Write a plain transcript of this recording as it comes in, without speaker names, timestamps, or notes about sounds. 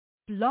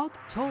Blog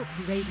Talk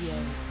Radio.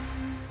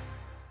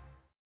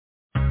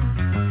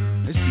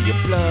 Is he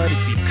a blood? Is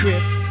he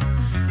Crip?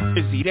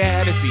 Is he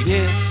that? Is he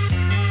this?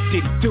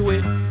 Did he do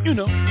it? You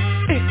know,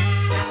 it.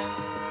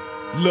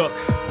 Look,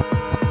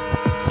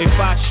 if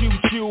I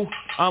shoot you,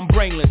 I'm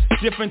brainless.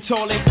 Different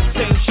toilet,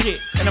 same shit.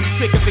 And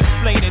I'm sick of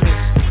explaining this.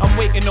 I'm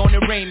waiting on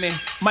the raiment.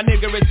 My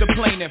nigga is the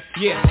plaintiff.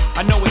 Yeah,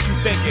 I know what you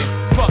thinking.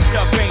 Fucked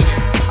up, ain't it?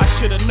 I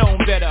should've known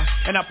better,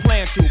 and I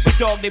plan to. But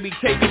dog, they be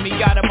taking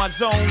me out of my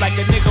zone like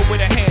a nigga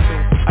with a handle.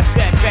 I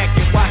sat back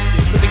and watched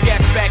it. Put the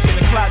gas back in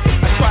the closet.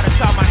 I try to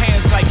tie my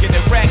hands like an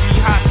Iraqi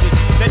hostage.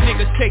 That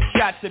niggas take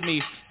shots at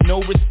me.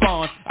 No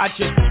response, I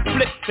just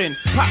flipped and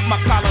pop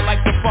my collar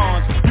like the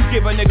fawns. You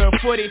give a nigga a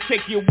foot, it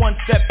take you one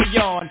step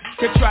beyond.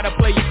 They try to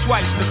play you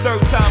twice, the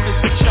third time is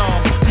the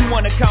charm. You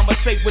wanna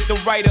conversate with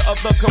the writer of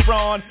the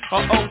Quran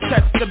or Old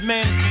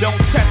Testament, don't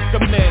test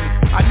the men.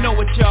 I know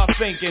what y'all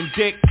thinking,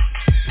 dick.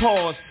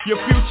 Pause, your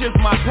future's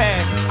my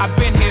past. I've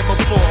been here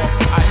before.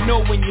 I know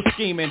when you're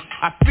scheming,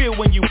 I feel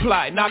when you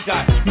plotting. I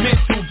got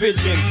mental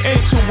vision,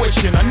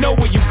 intuition. I know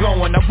where you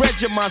going. I read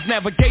your mind's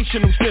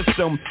navigational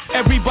system.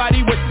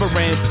 Everybody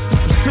whispering,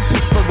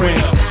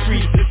 whispering.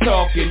 Streets is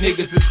talking,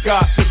 niggas is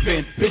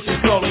gossiping.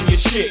 Bitches calling your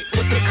shit.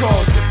 What's the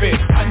cause of it?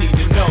 I need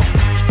to know.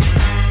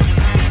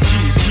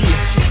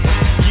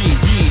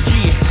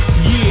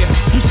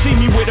 Yeah. You see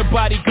me with a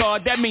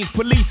bodyguard, that means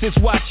police is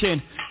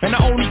watching. And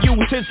I only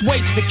use his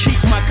weight to keep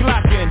my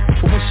clock in.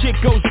 But when shit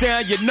goes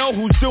down, you know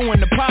who's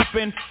doing the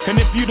popping. And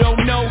if you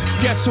don't know,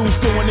 guess who's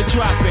doing the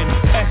dropping?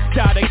 S.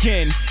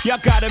 again, y'all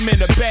got him in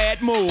a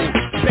bad mood.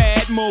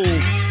 Bad mood,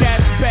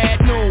 that's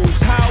bad news.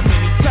 How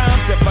many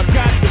times have I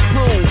got to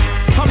prove?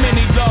 How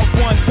many loved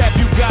ones have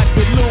you got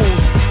to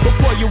lose?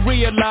 Before you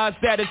realize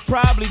that it's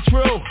probably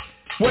true.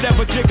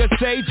 Whatever Jigga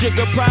say,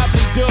 Jigga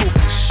probably do.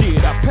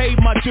 Shit, I paid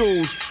my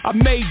dues, I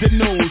made the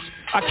news.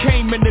 I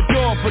came in the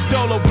door for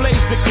Dolo Blaze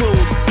the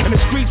Cruise. And the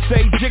streets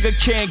say Jigga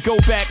can't go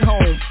back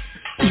home.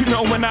 You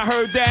know when I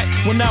heard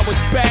that? When I was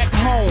back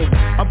home.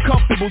 I'm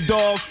comfortable,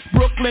 dog.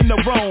 Brooklyn to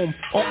Rome.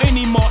 Or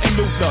any Martin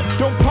Luther.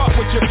 Don't part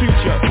with your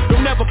future.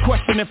 Don't ever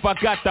question if I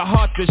got the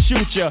heart to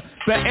shoot ya.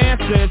 The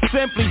answer is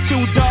simply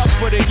too dark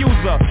for the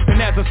user. And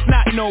as a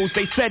snot nose,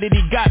 they said that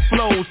he got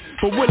flows.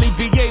 But will he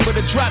be able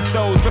to drop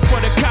those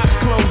before the cops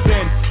close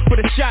in? But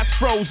the shots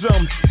froze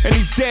him. And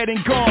he's dead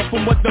and gone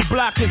from what the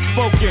block is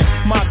spoken.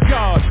 My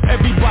God,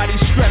 everybody's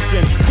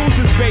stressing. Who's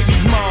his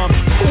baby's mom?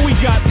 Who he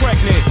got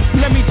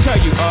pregnant? Let me tell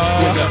you,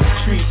 when the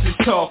streets is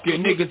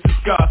talking, niggas is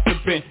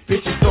gossiping.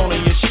 Bitches all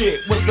in your shit,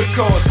 what's the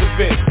cause of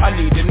it? I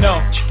need to know.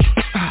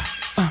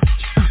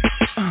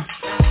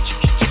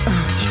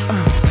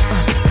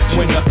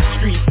 When the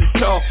streets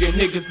is talking,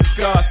 niggas is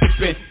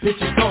gossiping.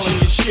 Bitches all in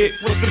your shit,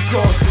 what's the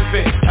cause of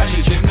it? I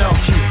need to know.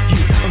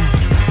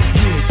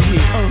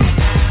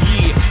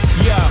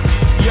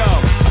 Yo,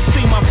 I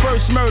seen my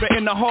first murder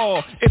in the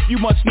hall. If you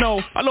must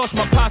know, I lost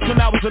my pops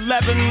when I was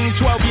 11,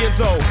 12 years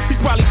old. He's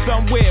probably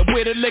somewhere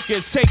where the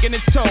liquor's taking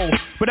its toll.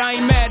 But I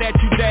ain't mad at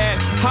you, Dad.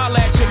 Holla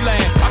at your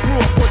land. I grew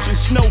up pushing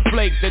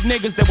snowflakes at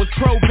niggas that was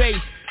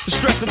pro-base. The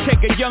stress to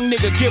take a young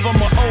nigga, give him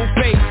an old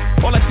face.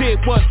 All I did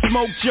was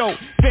smoke, joke,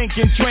 think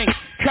and drink.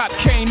 Cop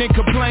came and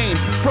complained,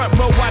 front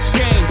row watch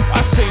game.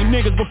 I seen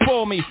niggas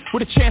before me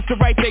with a chance to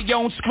write their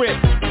own script.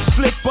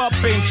 Slip up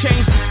and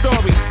change the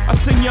story. I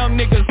seen young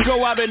niggas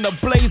go out in a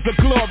blaze of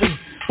glory.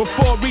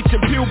 Before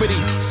reaching puberty,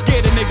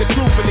 scared a nigga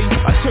truthfully.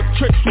 I took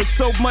trips with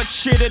so much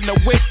shit in the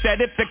whip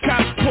that if the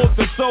cops pulled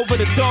us over,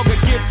 the dog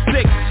would get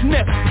sick.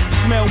 Sniff,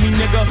 smell me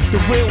nigga, the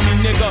real me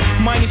nigga,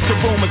 minus the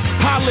rumors.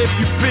 Holla if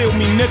you feel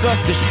me nigga.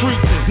 The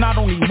streets is not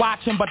only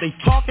watching but they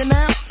talking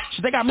now.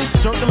 Shit, they got me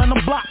circling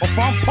the block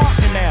before I'm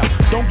parking now.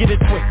 Don't get it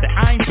twisted,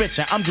 I ain't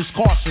bitching, I'm just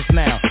cautious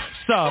now.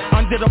 Sub,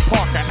 under the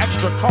parker,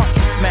 extra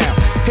cartridge now.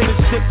 Hit a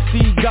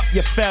 6C up,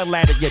 you fell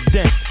at it, you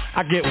dent.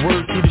 I get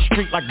word through the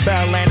street like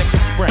Bell and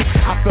Sprint.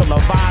 I feel the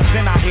vibes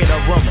and I hear the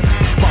rumors.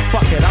 But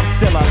fuck it, I'm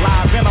still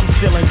alive and I'm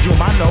still in June.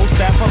 I know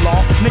staff of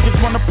law,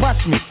 niggas wanna press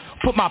me.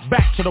 Put my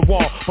back to the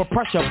wall, but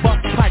pressure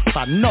bust pipes.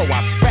 I know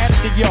I spat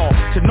it to y'all.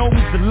 To know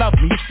me's to love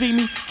me. You see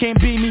me, can't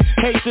be me,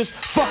 hate this.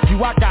 Fuck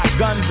you, I got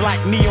guns like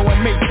Neo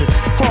and Matrix.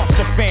 Cross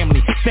the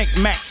family, think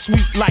Max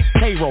sweet like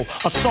Cairo.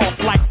 A soft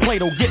like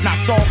Plato, get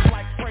knocked off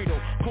like Fredo.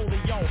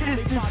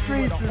 It's the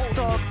Streets is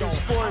Talk, the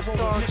sports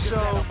talk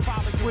show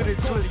with a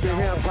twist of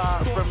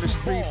hip-hop from the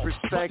street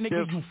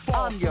perspective.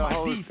 I'm your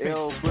host,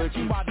 L.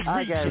 Boogie.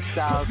 I got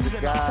Styles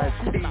the guys,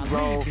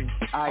 T-Roll,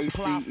 ICE,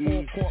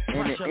 and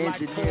the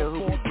engineer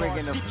who be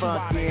bringing the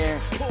funk in,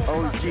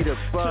 OG the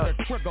Buck.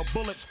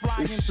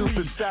 It's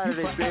Super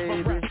Saturday,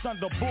 baby.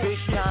 Big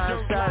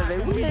time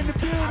Saturday. We in the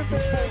building,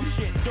 baby.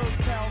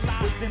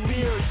 What's the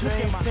deal,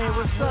 James?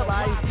 What's up,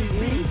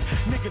 ICE?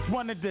 Niggas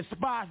wanna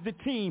despise the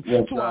team.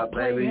 What's up,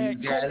 baby? You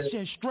got it?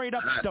 And straight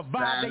up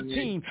divide their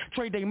team.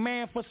 Trade their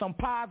man for some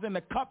pies and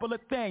a couple of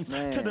things.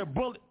 Man. To the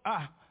bullet,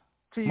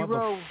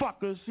 T-Roll.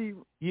 motherfuckers.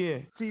 Yeah.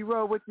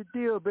 T-Roll, what's the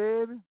deal,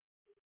 baby?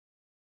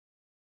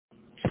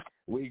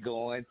 We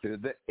going to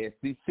the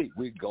SEC.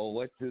 We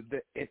going to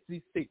the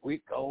SEC.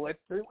 We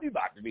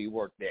about to be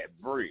work that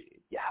bridge.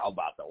 Y'all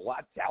about to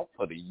watch out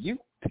for the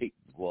UT,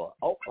 boy.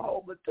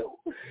 Oklahoma too.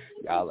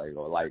 Y'all ain't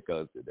gonna like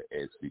us in the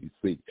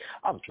SEC.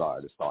 I'm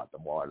sorry to start the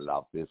morning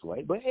off this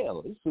way, but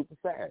hell, it's Super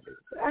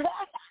Saturday.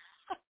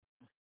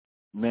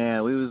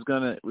 Man, we was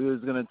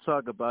gonna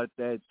talk about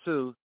that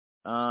too,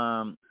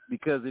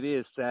 because it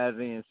is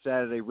Saturday, and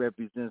Saturday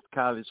represents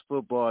college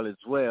football as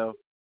well,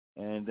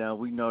 and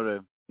we know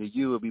the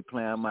U will be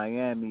playing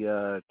Miami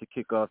to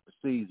kick off the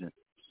season.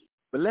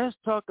 But let's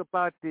talk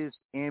about this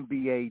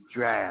NBA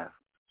draft,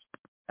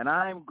 and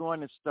I'm going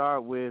to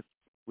start with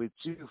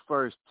you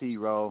first,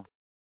 T-Roll.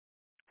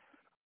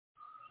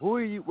 Who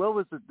are you? What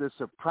was the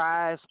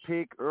surprise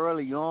pick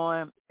early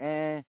on,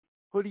 and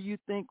who do you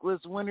think was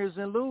winners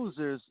and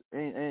losers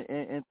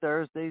in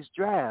Thursday's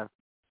draft?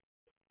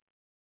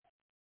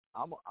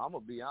 I'm gonna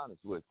be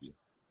honest with you.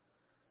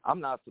 I'm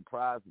not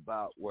surprised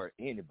about where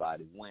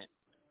anybody went.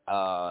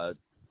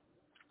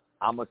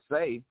 I'm gonna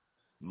say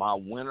my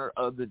winner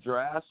of the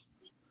draft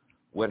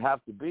would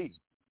have to be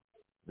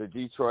the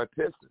Detroit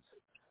Pistons,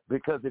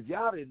 because if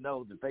y'all didn't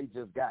know that they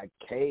just got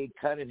Cade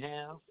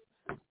Cunningham,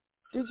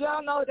 did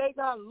y'all know they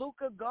got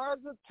Luka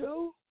Garza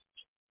too?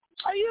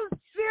 Are you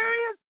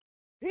serious?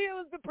 He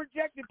was the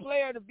projected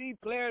player to be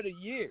player of the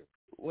year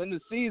when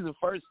the season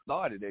first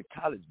started in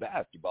college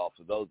basketball,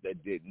 for those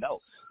that didn't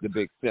know, the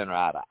big center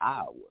out of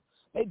Iowa.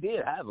 They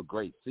did have a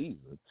great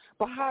season,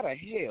 but how the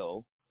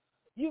hell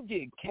you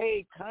get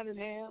Cade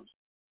Cunningham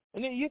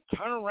and then you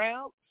turn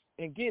around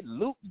and get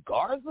Luke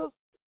Garza?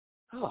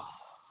 Oh,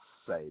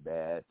 say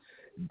that.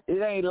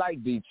 It ain't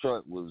like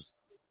Detroit was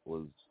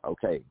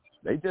okay.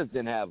 They just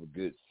didn't have a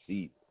good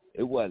season.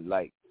 It wasn't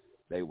like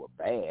they were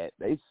bad.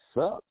 They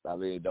sucked. I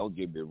mean, don't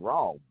get me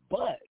wrong,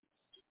 but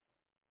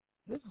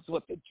this is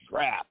what the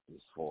draft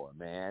is for,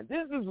 man.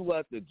 This is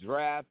what the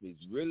draft is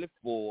really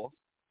for.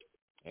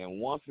 And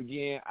once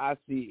again, ICE,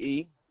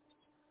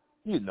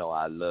 you know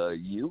I love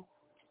you,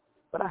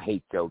 but I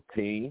hate your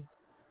team.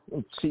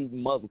 Them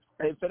cheating mother.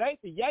 If it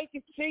ain't the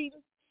Yankees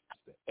cheating,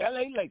 the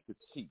LA Lakers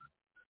cheating.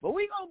 But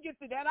we gonna get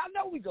to that. I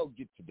know we gonna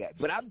get to that.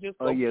 But I'm just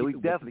gonna we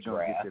definitely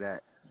gonna get to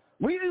that.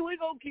 We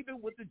gonna keep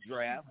it with the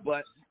draft,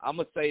 but I'm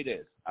gonna say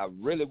this: I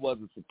really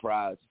wasn't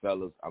surprised,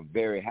 fellas. I'm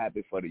very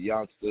happy for the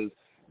youngsters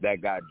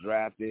that got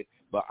drafted.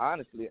 But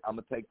honestly, I'm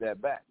gonna take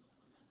that back.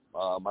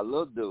 My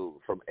little dude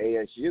from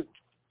ASU,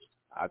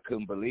 I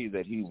couldn't believe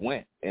that he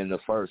went in the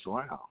first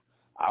round.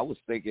 I was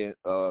thinking,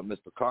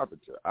 Mr.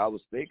 Carpenter, I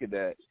was thinking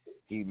that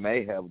he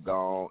may have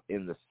gone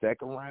in the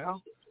second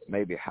round,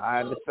 maybe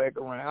high in the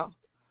second round.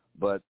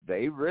 But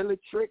they really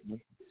tricked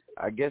me.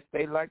 I guess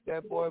they liked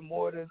that boy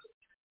more than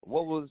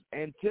what was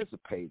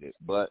anticipated.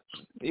 But,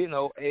 you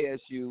know,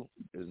 ASU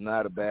is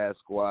not a bad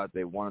squad.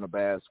 They weren't a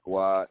bad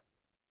squad.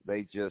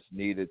 They just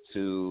needed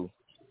to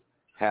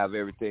have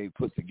everything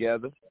put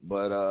together.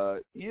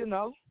 But, you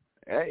know,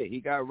 hey, he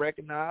got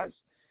recognized.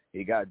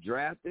 He got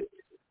drafted.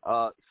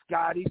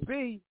 Scotty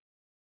B,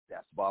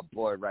 that's my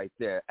boy right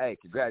there. Hey,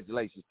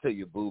 congratulations to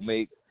you, Boo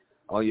Meek,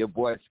 on your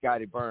boy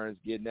Scotty Burns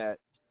getting that.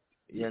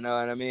 You know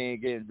what I mean?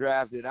 Getting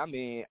drafted. I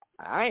mean,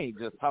 I ain't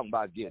just talking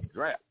about getting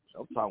drafted.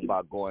 I'm talking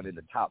about going in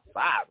the top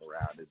 5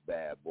 around this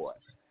bad boy.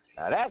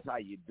 Now, that's how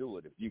you do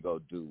it if you go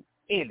do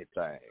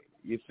anything.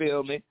 You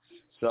feel me?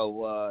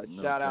 So,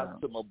 shout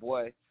out to my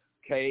boy,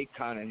 Cade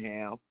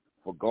Cunningham,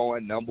 for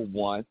going number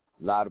 1.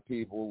 A lot of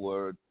people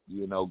were,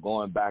 you know,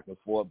 going back and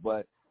forth,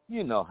 but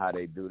you know how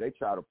they do. They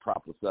try to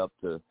prop us up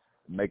to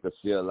make us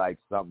feel like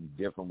something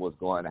different was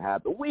going to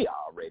happen. We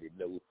already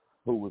knew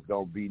who was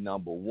going to be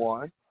number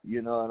 1.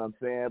 You know what I'm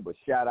saying? But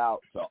shout out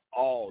to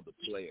all the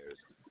players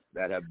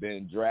that have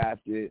been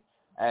drafted.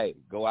 Hey,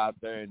 go out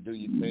there and do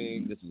your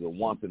thing. This is a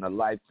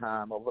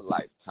once-in-a-lifetime of a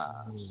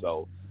lifetime.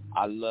 So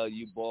I love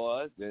you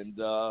boys. And,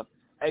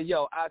 hey,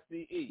 yo,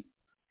 ICE.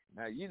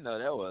 Now, you know,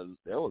 there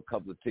were a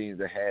couple of teams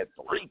that had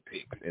 3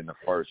 picks in the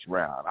first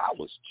round. I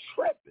was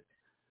tripping.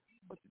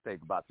 What you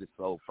think about this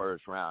whole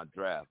first-round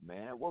draft,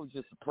 man? What was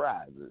your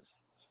surprises?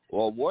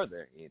 Or were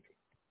there any?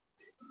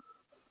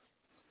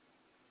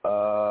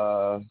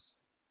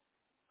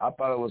 I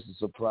thought it was some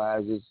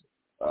surprises.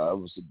 It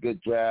was a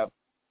good draft.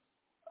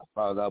 I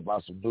found out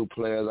about some new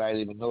players I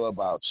didn't even know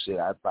about. Shit,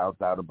 I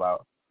found out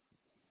about.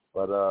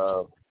 But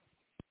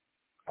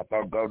I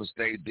thought Golden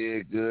State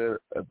did good.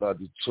 I thought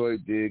Detroit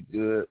did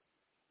good.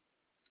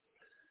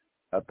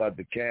 I thought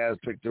the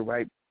Cavs picked the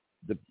right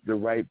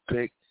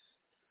pick.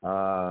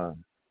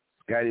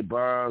 Scotty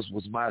Barnes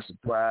was my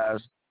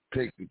surprise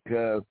pick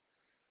because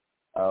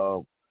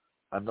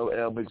I know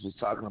El Mix was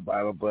talking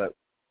about him, but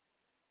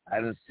I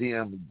didn't see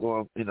him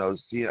going, you know,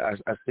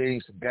 I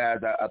seen some guys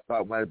I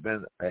thought might have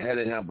been ahead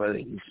of him, but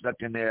he stuck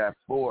in there at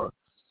 4.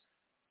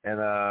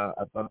 And I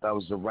thought that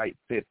was the right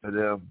fit for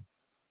them,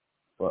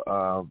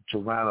 for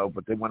Toronto.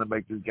 But they want to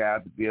make this guy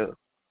to be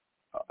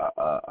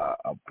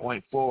a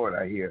point forward,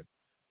 I hear.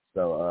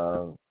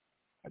 So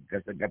I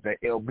guess I got that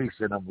L mix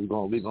in them. We're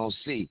gonna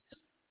see.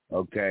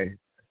 Okay.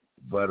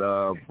 But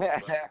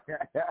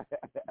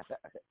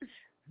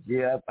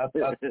Yeah, I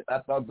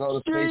thought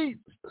Golden State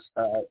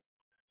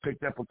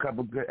picked up a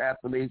couple good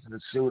athletes in the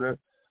shooter.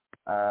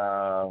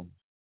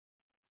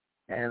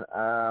 And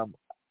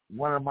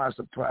one of my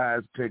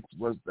surprise picks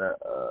was the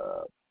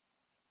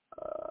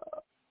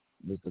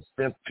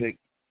fifth pick.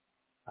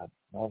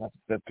 No, not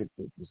the fifth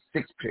pick, the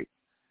sixth pick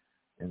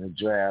in the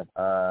draft.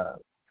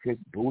 Chris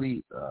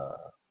Booty,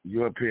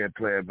 European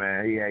player,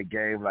 man. He had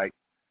game like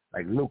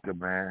Luka,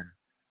 man.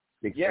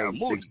 6'8",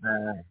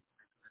 6'9".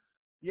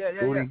 Yeah.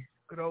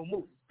 Good old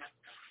Moose.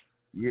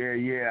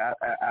 Yeah.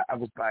 I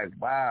was like,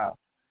 wow.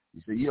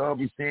 You said you don't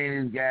be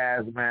seeing these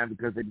guys, man,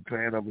 because they be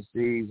playing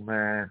overseas,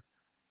 man.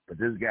 But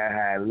this guy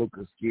had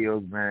Luka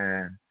skills,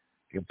 man.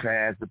 Can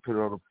pass to put it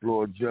on the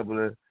floor,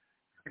 dribble it,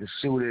 can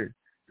shoot it.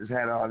 Just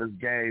had all this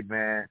game,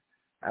 man.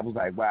 I was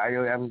like, wow,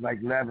 I was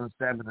like 11,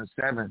 7, and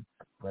 7.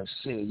 But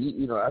shit,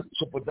 you know, that's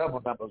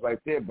triple-double numbers right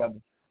there, brother.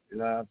 You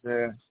know what I'm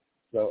saying?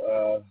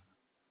 So,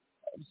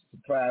 I'm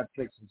surprised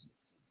picks some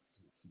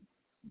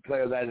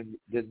players I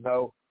didn't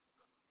know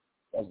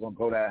I was going to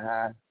go that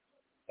high.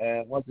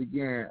 And once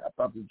again, I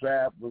thought the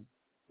draft was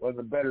one of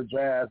the better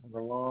drafts in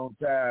a long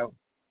time.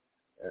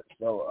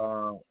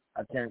 So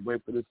I can't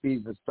wait for the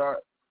season to start.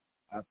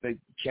 I think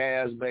the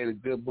Cavs made a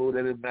good move.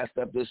 They didn't mess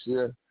up this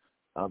year.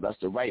 That's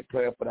the right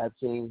player for that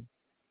team.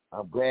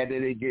 I'm glad they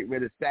didn't get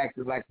rid of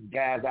Saxon like the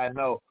guys I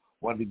know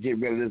wanted to get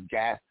rid of this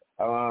guy.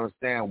 I don't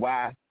understand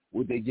why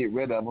would they get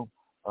rid of him.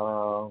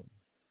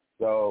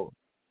 So,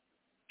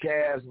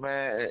 Cavs,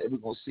 man, we're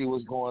going to see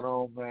what's going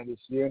on, man, this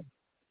year.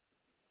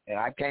 And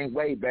I can't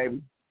wait,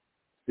 baby.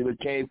 See what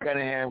Cade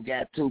Cunningham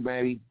got, too,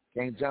 baby.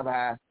 Can't jump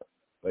high.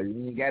 But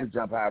you ain't got to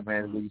jump high,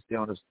 man, when you stay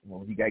on the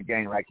when you got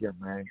game like him,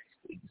 man.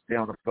 You can stay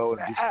on the floor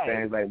and do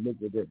things like look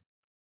at it.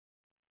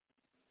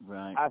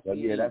 Right. I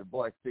see the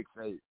boy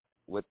 6'8"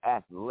 with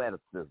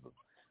athleticism.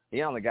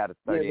 He only got a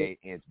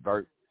 38-inch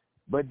vert.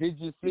 But did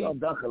you see? He don't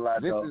dunk a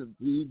lot, though.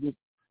 He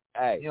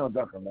don't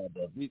dunk a lot,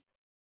 though.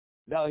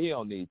 No, he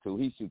don't need to.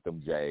 He shoot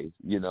them J's.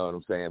 You know what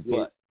I'm saying? Yeah.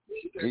 But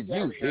did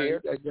you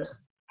hear?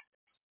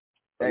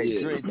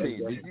 Hey, Dream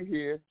Team, did you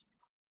hear?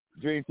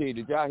 Dream Team,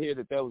 did y'all hear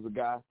that there was a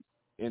guy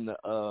in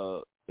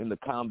the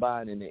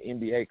combine, in the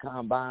NBA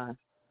combine?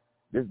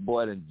 This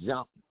boy done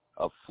jumped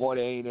a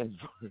 48-inch.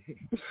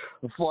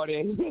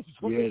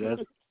 Yeah,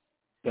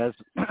 that's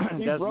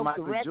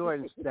Michael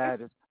Jordan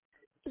status.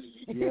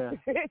 Yeah.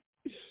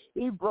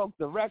 He broke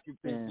the record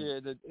this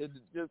year.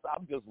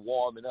 I'm just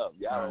warming up.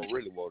 Y'all don't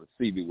really want to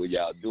see me when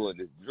y'all doing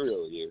this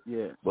drill here.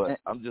 Yeah. But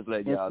I'm just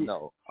letting y'all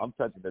know. I'm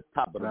touching the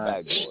top of the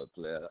backboard,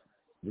 player.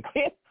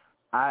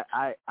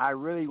 I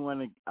really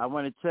want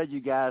to tell you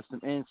guys some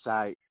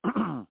insight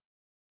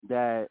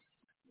that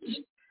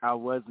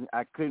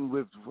I couldn't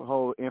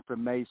withhold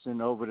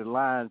information over the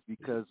lines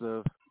because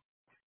of,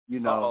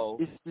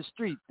 it's the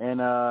street. And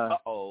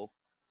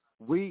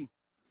we,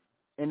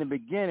 in the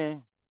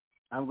beginning,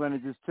 I'm going to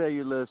just tell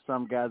you a little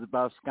something, guys,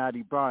 about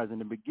Scotty Barnes. In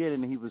the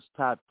beginning, he was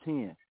top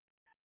 10.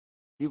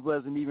 He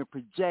wasn't even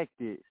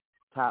projected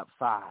top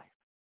 5.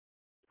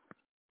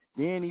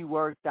 Then he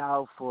worked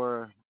out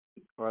for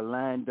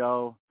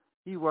Orlando.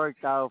 He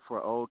worked out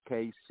for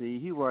OKC.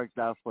 He worked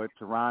out for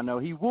Toronto.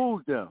 He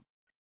wooed them.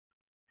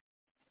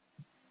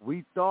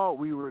 We thought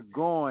we were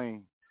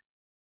going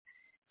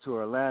to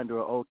Orlando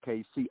or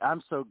OKC.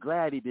 I'm so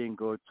glad he didn't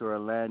go to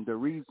Orlando.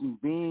 Reason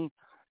being,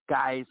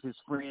 guys, his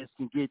friends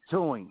can get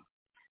to him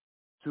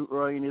too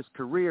early in his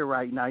career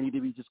right now. He need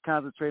to be just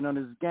concentrating on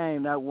his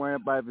game, not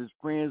worrying about if his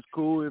friends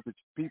cool, if his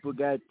people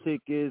got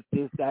tickets,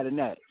 this, that, and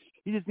that.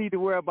 He just need to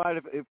worry about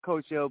if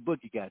Coach L.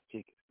 Boogie got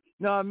tickets.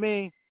 You know what I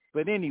mean?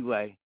 But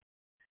anyway,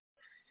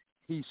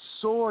 he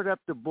soared up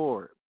the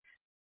board.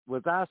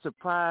 Was I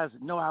surprised?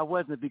 No, I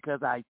wasn't,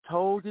 because I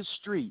told the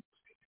streets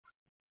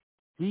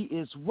he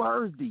is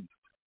worthy.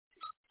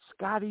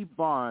 Scotty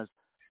Barnes,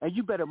 and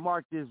you better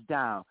mark this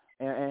down.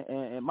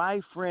 And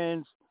my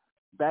friends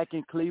back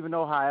in Cleveland,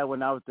 Ohio,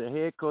 when I was the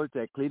head coach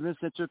at Cleveland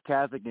Central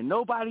Catholic, and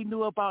nobody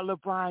knew about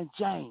LeBron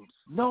James.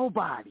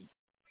 Nobody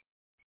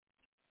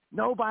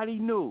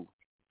knew.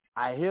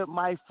 I hit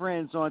my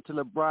friends on to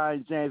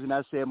LeBron James, and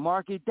I said,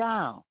 mark it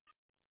down.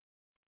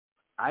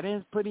 I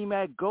didn't put him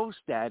at GOAT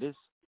status,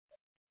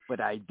 but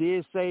I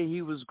did say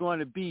he was going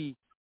to be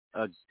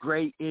a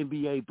great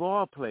NBA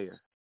ball player.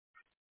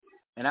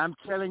 And I'm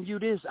telling you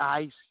this,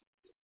 Ice,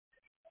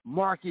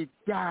 mark it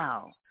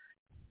down.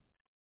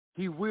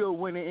 He will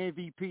win an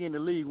MVP in the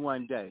league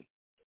one day.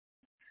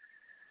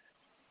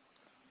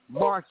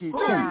 Mark it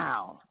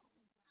down.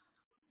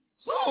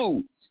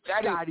 So,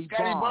 Scotty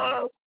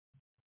Barnes.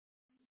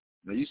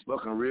 Now, you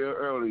spoken real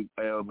early,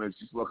 LMX.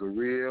 You spoken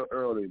real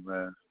early,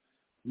 man.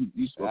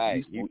 You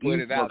put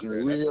it out there.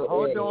 Real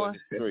Hold early.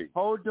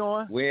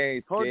 on. We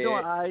ain't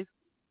scared.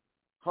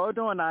 Hold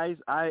on, Ice.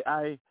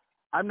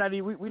 I'm not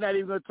even. We're not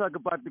even going to talk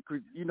about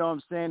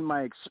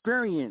my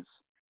experience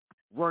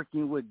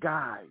working with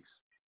guys.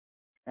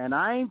 And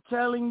I'm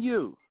telling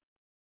you,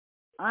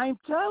 he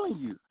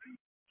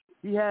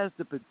has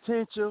the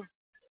potential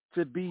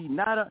to be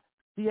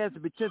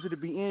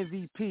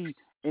MVP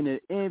in the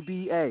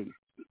NBA,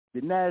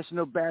 the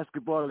National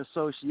Basketball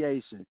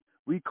Association.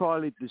 We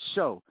call it the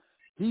show.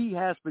 He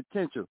has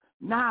potential.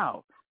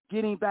 Now,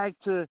 getting back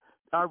to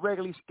our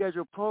regularly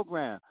scheduled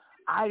program,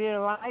 I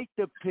didn't like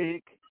the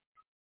pick.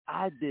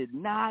 I did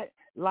not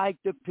like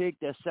the pick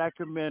that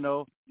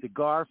Sacramento, the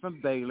guard from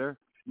Baylor.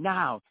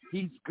 Now,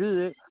 he's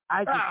good.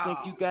 I just think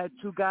you got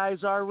two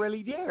guys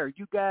already there.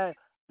 You got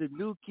the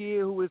new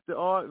kid who was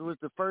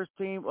the first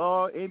team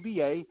All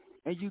NBA,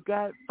 and you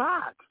got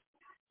Fox.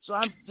 So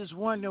I'm just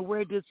wondering,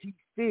 where does he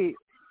fit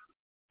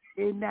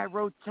in that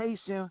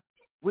rotation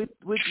with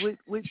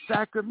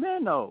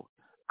Sacramento?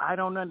 I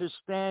don't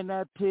understand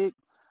that pick.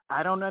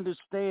 I don't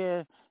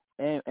understand.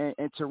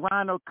 And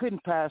Toronto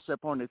couldn't pass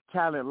up on a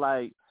talent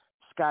like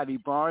Scotty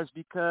Barnes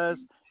because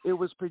it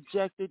was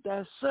projected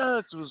that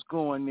Suggs was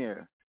going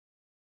there.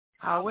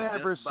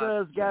 However,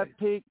 Suggs got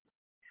picked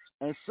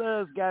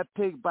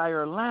by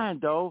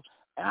Orlando,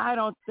 and I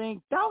don't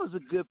think that was a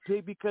good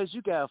pick because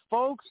you got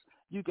Folks,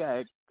 you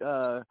got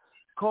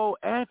Cole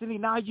Anthony,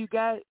 now you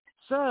got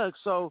Suggs.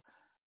 So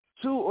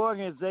two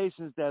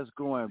organizations that's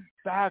going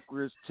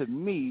backwards to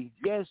me.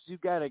 Yes, you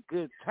got a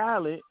good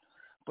talent,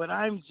 but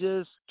I'm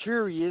just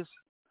curious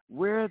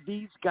where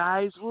these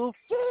guys will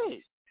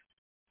fit.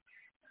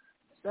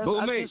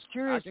 I'm just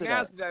curious. I can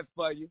answer that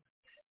for you.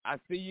 I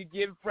see you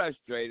getting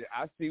frustrated.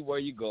 I see where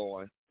you're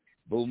going.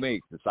 Boo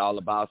Meeks, it's all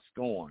about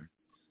scoring.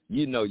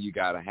 You know you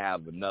got to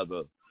have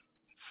another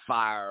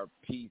fire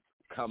piece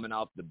coming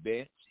off the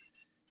bench.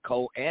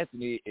 Cole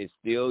Anthony is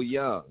still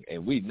young,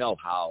 and we know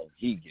how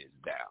he gets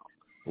down.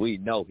 We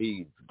know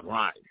he's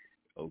grinding,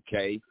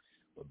 okay?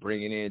 But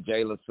bringing in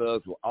Jalen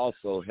Suggs will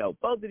also help.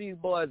 Both of these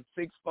boys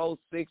are 6'4",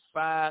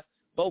 6'5".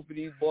 Both of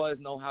these boys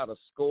know how to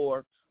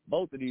score.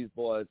 Both of these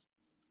boys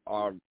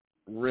are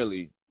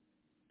really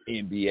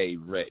NBA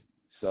ready.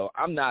 So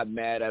I'm not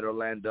mad at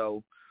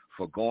Orlando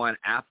for going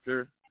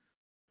after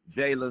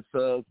Jalen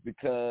Suggs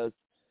because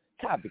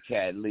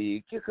copycat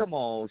league. Come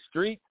on,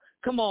 Street.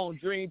 Come on,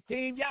 Dream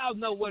Team. Y'all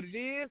know what it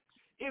is.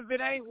 If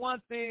it ain't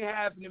one thing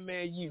happening,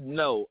 man, you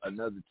know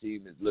another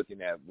team is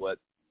looking at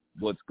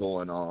what's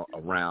going on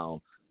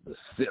around the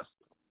system.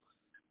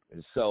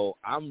 And so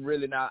I'm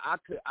really not.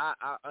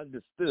 I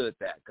understood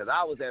that because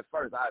I was at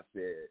first. I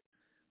said,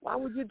 why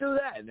would you do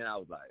that? And then I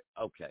was like,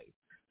 okay.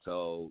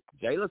 So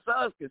Jalen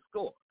Suggs can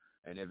score.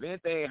 And if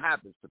anything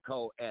happens to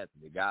Cole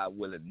Anthony, God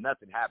willing,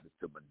 nothing happens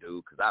to my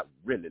dude because I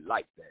really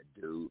like that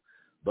dude.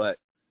 But,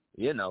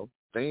 you know,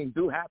 things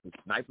do happen.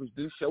 Snipers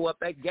do show up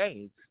at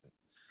games.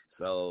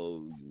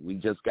 So we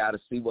just got to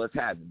see what's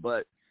happening.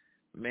 But,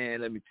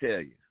 man, let me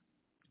tell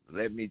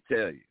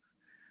you,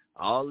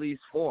 all these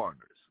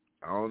foreigners,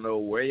 I don't know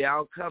where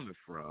y'all coming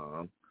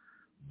from,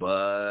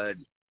 but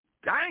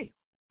damn.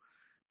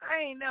 I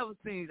ain't never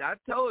seen. I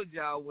told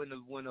y'all when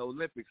the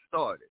Olympics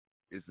started,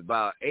 it's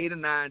about 8 or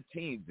 9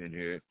 teams in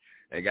here.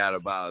 They got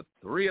about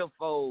 3 or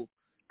 4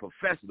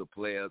 professional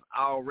players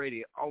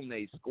already on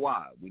their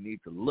squad. We need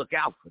to look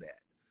out for that.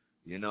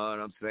 You know what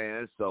I'm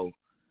saying? So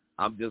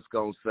I'm just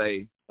gonna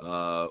say,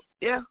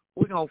 yeah,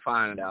 we're gonna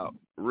find out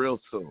real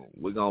soon.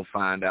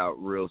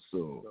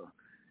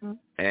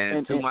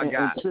 And to my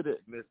guy,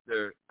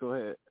 Mr. Go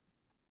ahead.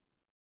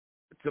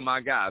 To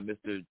my guy,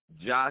 Mr.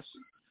 Josh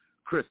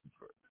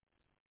Christopher.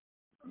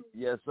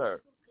 Yes,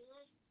 sir.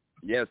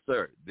 Yes,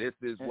 sir. This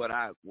is what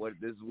I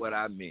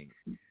mean.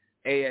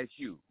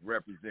 ASU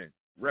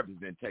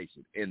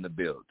representation in the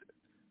building.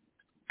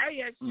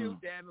 ASU,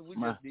 damn it, we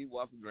just need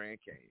one from Grand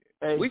Canyon.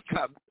 Hey, we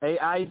come. Hey,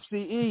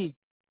 ICE.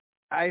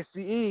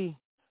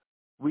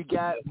 We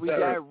got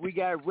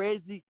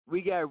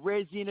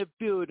Reggie in the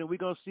building. We're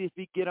gonna see if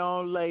he get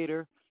on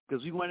later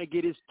because we want to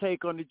get his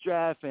take on the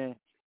draft and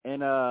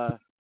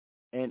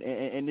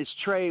this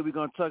trade we're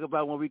gonna talk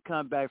about when we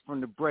come back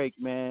from the break,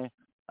 man.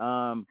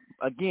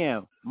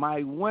 Again,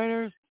 my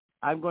winners,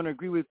 I'm going to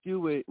agree with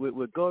you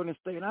with Golden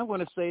State. And I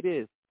want to say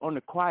this on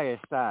the quiet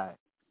side.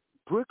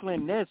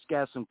 Brooklyn Nets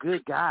got some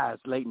good guys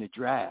late in the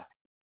draft.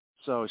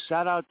 So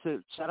shout out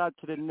to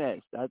the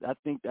Nets. I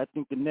think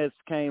the Nets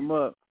came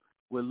up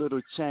with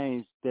little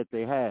change that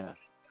they have.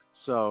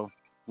 So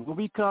when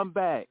we come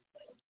back,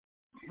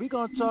 we're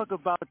going to talk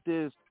about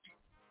this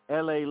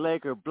LA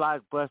Laker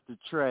blockbuster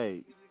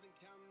trade.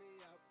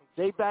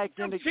 They back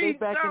in the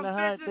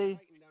hunt.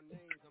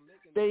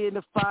 They in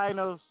the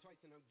finals.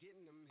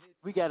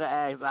 We gotta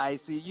ask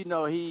IC. You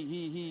know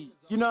he.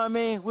 You know what I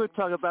mean? We'll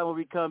talk about when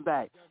we come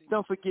back.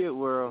 Don't forget,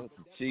 world.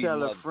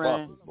 Tell a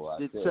friend.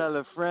 Tell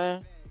a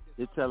friend.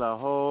 To tell a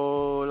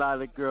whole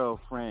lot of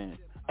girlfriends.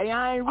 Hey,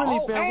 I ain't really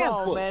been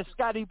wrong, man.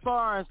 Scotty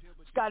Barnes,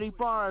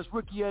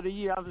 Rookie of the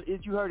Year.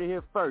 You heard it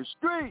here first.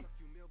 Street.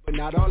 But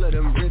not all of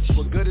them rich.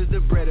 What good is the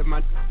bread if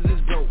my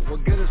is broke?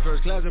 What good is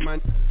first class if my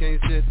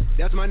can't sit?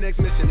 That's my next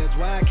mission, that's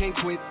why I can't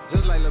quit.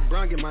 Just like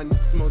LeBron, get my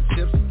more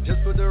chips.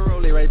 Just put the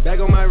rollie right back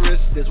on my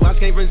wrist. This watch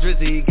came from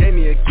Drizzy, he gave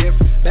me a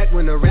gift. Back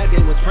when the rap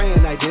game was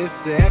praying like this.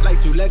 To act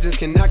like two legends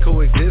cannot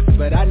coexist.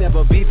 But I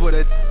never beef with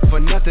it for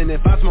nothing.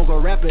 If I smoke a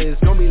rapper, it's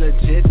gonna be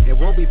legit. It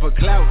won't be for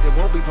clout, it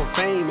won't be for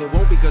fame. It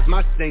won't be cause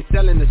my shit ain't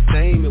selling the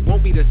same. It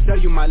won't be to sell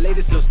you my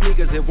latest little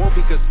sneakers. It won't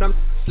be cause some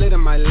slid in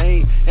my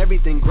lane.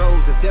 Everything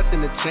grows, it's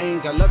destined to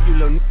change. I love you,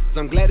 little niggas,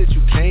 I'm glad that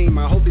you came.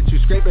 I hope that you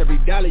scrape every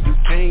dollar you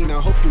can.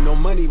 I hope you know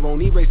money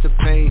won't erase the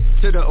pain.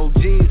 To the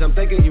OGs, I'm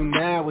thanking you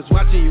now. Was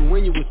watching you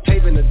when you was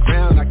paving the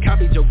ground. I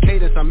copied your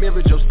cadence, I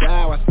mirrored your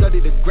style. I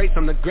studied the greats,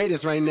 I'm the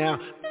greatest right now.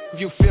 If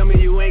you feel me,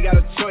 you ain't got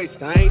a choice.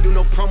 I ain't do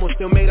no promo,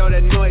 still made all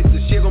that noise.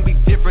 This shit gon' be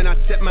different, I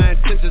set my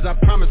intentions. I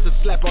promise to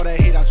slap all that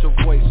hate out your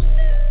voice.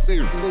 They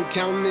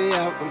counting me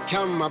out, I'm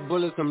counting my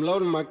bullets, I'm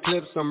loading my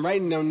clips, I'm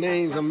writing down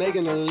names, I'm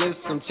making a list,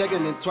 I'm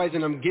checking it twice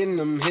and I'm getting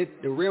them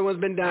hit. The real ones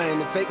been dying,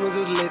 the fake ones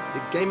is lit,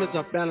 the game is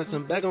off balance,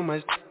 I'm back on my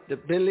shit. The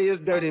Bentley is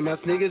dirty, my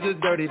sneakers is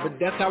dirty, but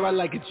that's how I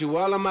like it, you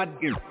all on my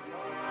gear.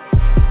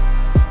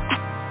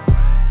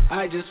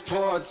 I just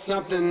poured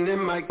something in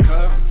my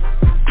cup.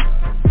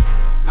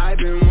 I've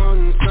been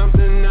wanting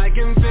something I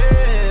can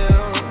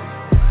feel.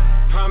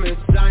 Promise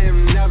I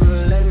am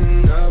never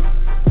letting up.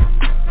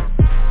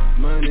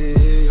 Money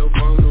in your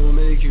palm will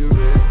make you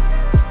rich.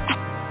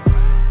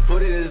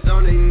 Put it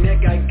on their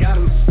neck, I got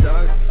them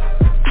stuck.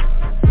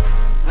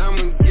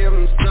 I'ma give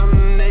them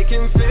something they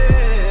can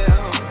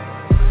feel.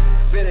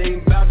 If it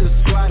ain't about the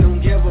squad,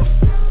 don't give a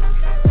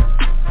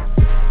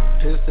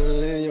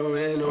pistol in your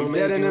hand, I'm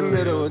dead in the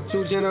middle of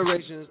two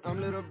generations. I'm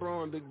little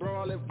bro and big bro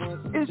all at once.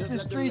 It's the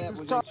Streets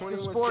is Talking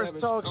Sports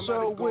Talk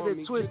Show with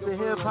a twist of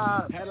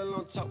hip-hop.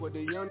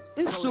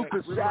 It's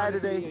Super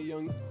Saturday.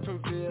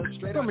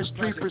 From a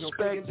street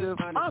perspective,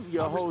 I'm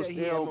your host,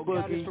 L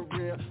Boogie.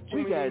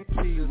 We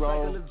got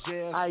T-Roll,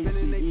 ICE,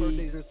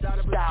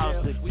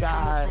 Styles the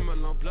Guy,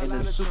 and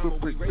the super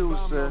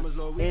producer,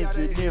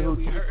 engineer who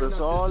keeps us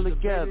all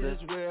together,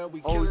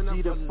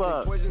 OG the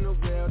Buck. We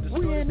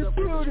in the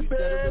building,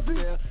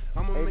 baby.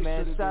 Hey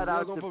man, shout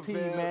out to P,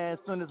 man. As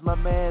soon as my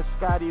man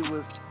Scotty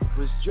was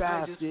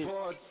drafted, you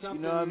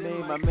know what I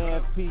mean? My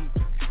man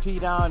P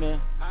down in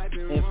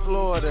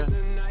Florida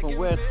from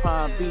West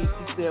Palm Beach.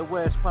 He said,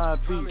 West Palm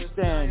Beach,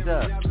 stand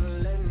up.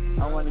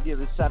 I want to give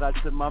a shout out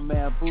to my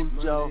man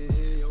Bujo,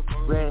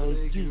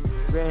 Reggie.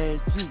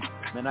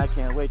 Man, I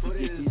can't wait to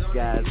get these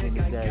guys in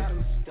today.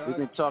 We've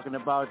been talking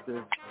about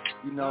the,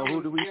 you know,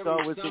 who do we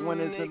thought was the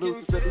winners and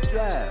losers of the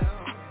draft.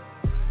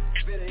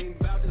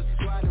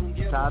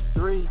 Top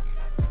three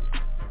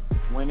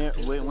when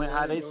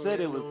how they said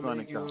it was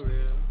going to go.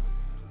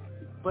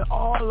 But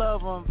all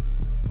of them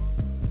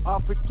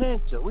are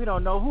potential. We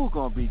don't know who's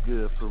going to be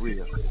good for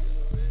real.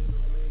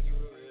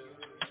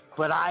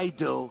 But I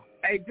do.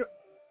 Hey,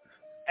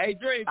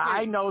 Dre.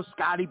 I know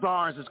Scotty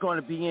Barnes is going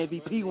to be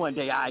MVP one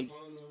day, Ice.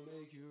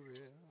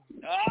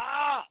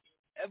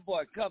 That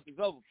boy cup is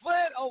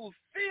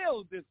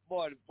overfilled this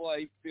morning, boy.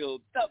 He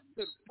filled up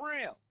to the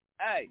brim.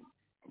 Hey,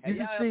 have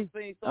y'all ever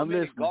seen so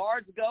many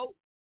guards go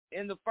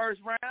in the first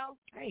round?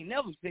 I ain't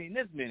never seen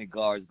this many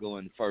guards go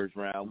in the first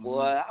round,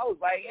 boy. I was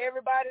like,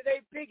 everybody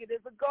they picking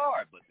is a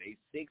guard, but they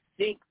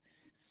 6'6",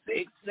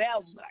 6'7".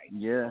 Like,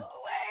 yeah. No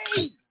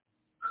way.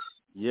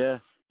 Yeah.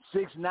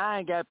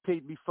 6'9" got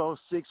picked before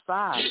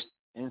 6'5",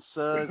 and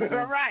Suggs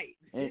right.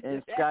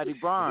 and Scotty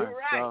Barnes.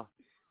 Right. So,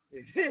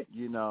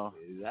 you know.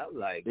 I'm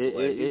like,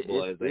 these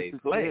boys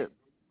ain't playing.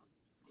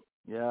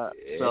 Yeah.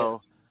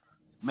 So,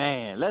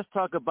 man, let's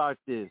talk about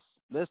this.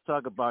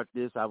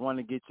 I want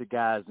to get your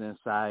guys'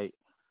 insight.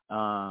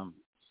 The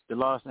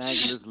Los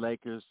Angeles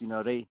Lakers, you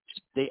know, they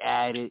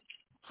added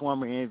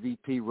former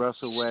MVP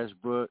Russell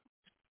Westbrook.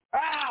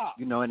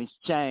 You know, and it's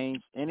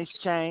changed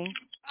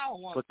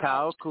for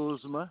Kyle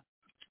Kuzma,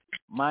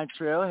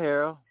 Montrezl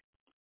Harrell,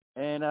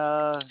 and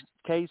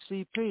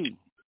KCP,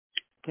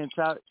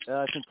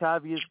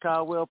 Kentavious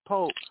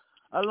Caldwell-Pope,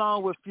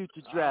 along with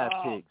future draft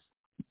picks.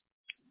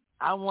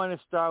 I want to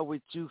start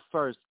with you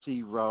first,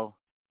 T-Row.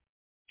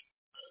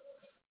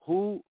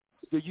 Who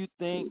do you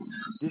think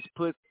this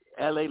put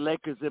L.A.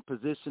 Lakers in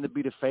position to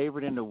be the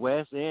favorite in the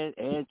West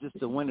and just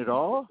to win it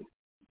all?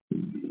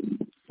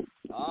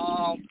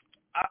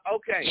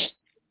 Okay.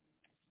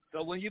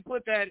 So when you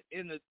put that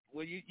in the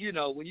when you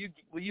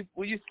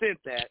sent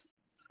that,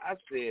 I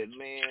said,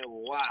 man,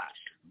 why?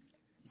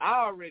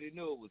 I already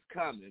knew it was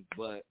coming,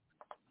 but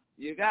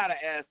you gotta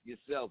ask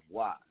yourself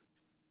why.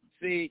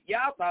 See,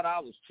 y'all thought I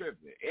was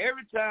tripping.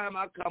 Every time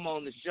I come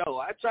on the show,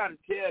 I try to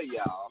tell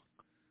y'all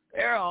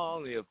there are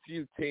only a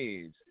few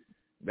teams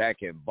that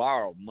can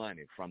borrow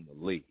money from the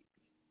league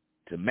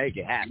to make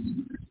it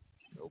happen.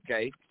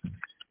 Okay?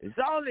 It's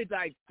only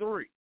like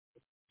 3.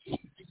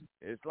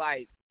 It's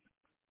like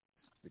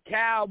the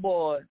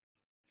Cowboys.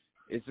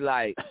 It's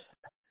like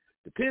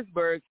the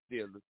Pittsburgh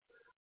Steelers.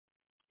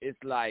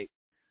 It's like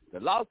the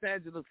Los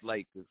Angeles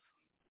Lakers,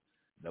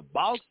 the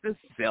Boston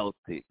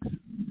Celtics,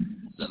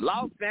 the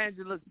Los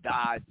Angeles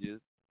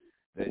Dodgers,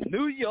 the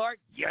New York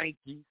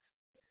Yankees.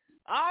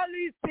 All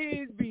these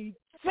teams be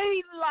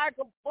cheating like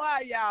a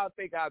boy. Y'all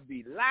think I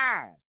be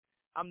lying.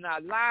 I'm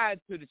not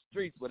lying to the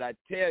streets, but I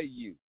tell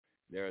you,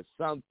 there are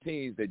some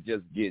teams that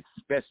just get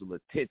special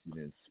attention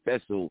and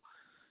special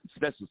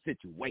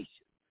situations,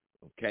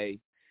 okay?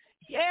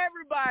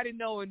 Everybody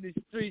know in the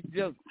streets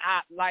just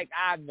like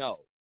I know.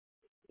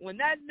 When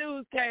that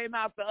news came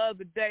out the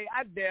other day,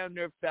 I damn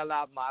near fell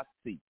out my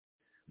seat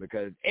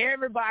because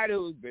everybody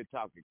who's been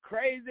talking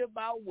crazy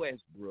about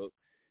Westbrook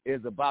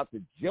is about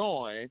to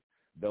join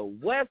the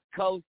West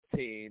Coast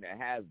team that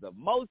has the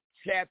most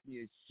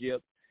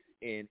championships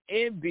in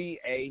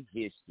NBA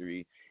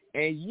history.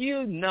 And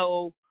you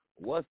know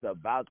what's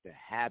about to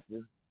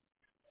happen.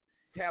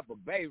 Tampa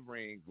Bay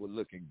rings were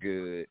looking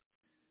good.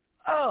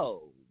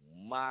 Oh,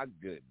 my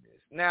goodness.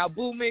 Now,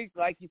 Boo Mix,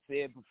 like you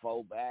said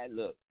before, bad.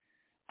 Look,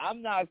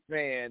 I'm not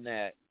saying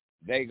that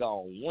they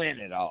going to win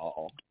it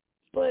all,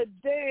 but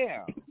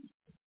damn.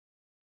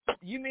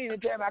 You mean to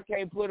tell me I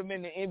can't put them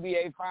in the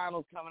NBA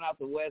Finals coming out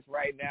the West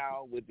right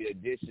now with the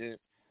addition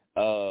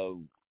of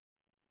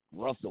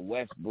Russell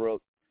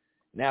Westbrook?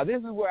 Now, this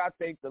is where I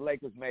think the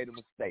Lakers made a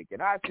mistake.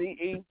 And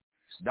ICE,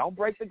 don't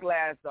break the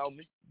glass on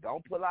me.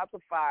 Don't pull out the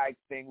fire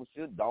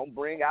extinguisher. Don't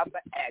bring out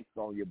the axe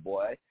on your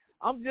boy.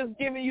 I'm just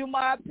giving you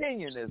my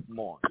opinion this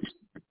morning.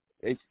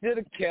 They should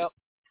have kept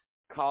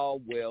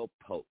Caldwell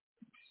Pope.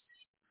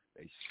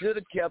 They should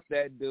have kept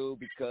that dude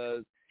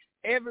because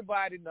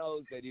everybody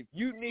knows that if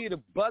you need a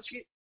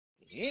bucket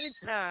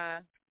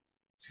anytime,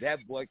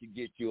 that boy can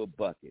get you a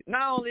bucket.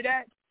 Not only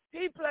that,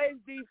 he plays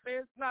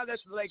defense. Not that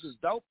the Lakers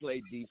don't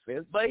play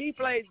defense, but he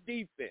plays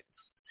defense.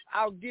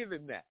 I'll give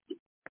him that.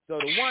 So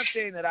the one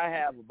thing that I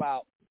have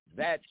about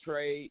that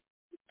trade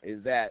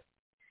is that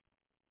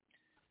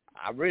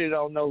I really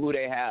don't know who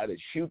they have to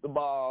shoot the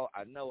ball.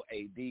 I know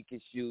AD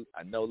can shoot.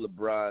 I know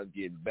LeBron's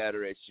getting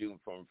better at shooting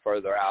from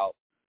further out.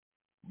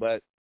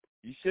 But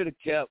you should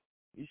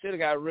have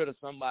got rid of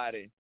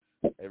somebody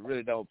that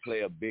really don't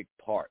play a big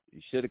part.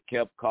 You should have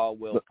kept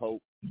Caldwell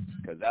Pope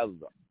because that was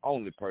the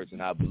only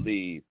person I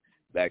believe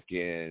that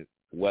can,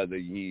 whether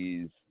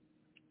he's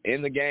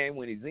in the game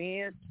when he's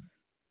in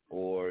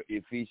or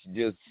if he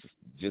should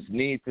just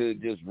need to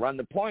just run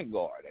the point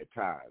guard at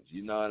times.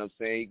 You know what I'm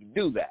saying? He can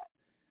do that.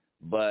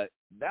 But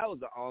that was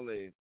the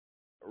only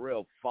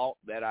real fault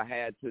that I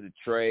had to the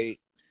trade.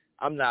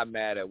 I'm not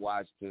mad at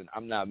Washington.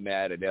 I'm not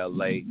mad at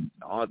L.A.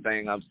 The only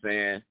thing I'm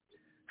saying,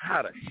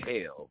 how the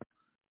hell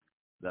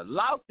the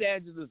Los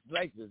Angeles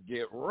Lakers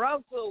get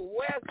Russell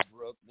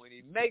Westbrook when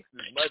he makes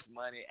as much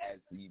money as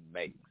he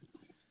makes?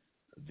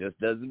 It just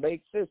doesn't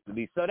make sense to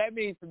me. So that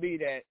means to me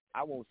that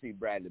I won't see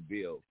Bradley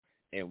Beal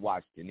in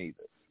Washington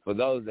either. For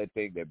those that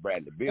think that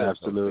Bradley Beal is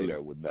going to be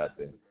there with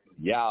nothing,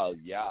 y'all,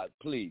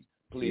 please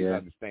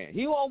understand.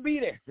 He won't be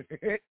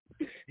there.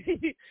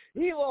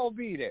 he won't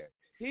be there.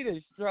 He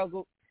done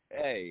struggled.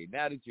 Hey,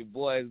 now that your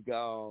boy's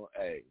gone,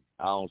 hey,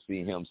 I don't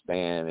see him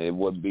staying. It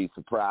wouldn't be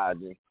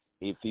surprising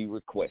if he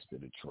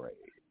requested a trade.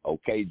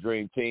 Okay,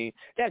 Dream Team?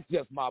 That's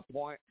just my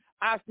point.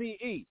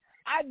 ICE,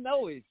 I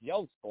know it's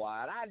your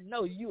squad. I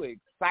know you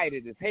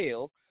excited as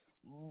hell,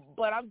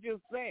 but I'm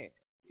just saying,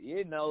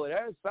 you know,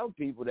 there's some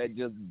people that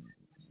just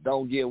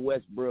don't give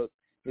Westbrook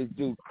his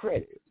due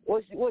credit.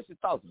 What's your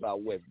thoughts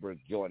about Westbrook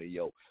joining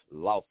your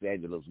Los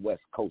Angeles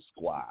West Coast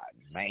squad,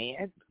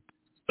 man?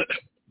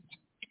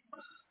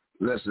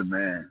 Listen,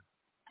 man.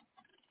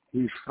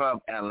 He's from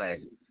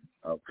L.A.,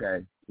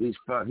 okay? He's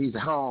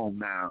home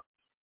now,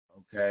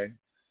 okay?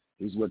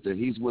 He's with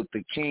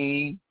the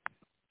king,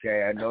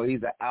 okay? I know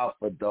he's an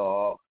alpha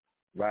dog,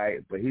 right?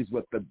 But he's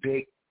with the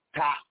big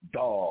top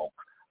dog,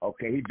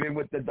 okay? He's been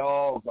with the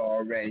dogs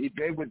already. He's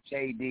been with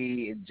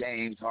KD and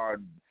James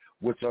Harden,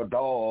 which are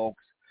dogs.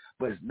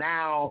 But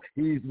now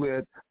he's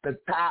with the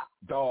top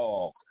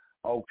dog,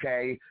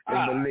 okay,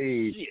 in the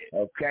league,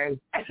 okay?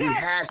 He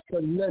has to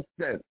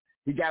listen.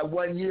 He got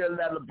 1 year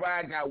left.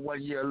 LeBron got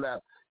 1 year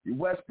left.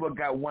 Westbrook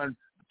got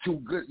 2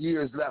 good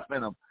years left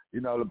in him.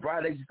 You know,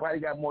 LeBron, they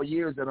probably got more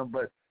years in him,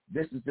 but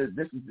this is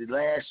the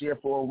last year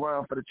for a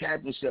run for the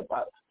championship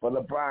for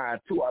LeBron.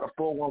 2 out of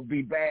 4 won't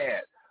be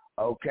bad.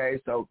 Okay,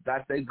 so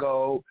that's their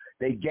goal.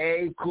 They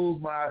gave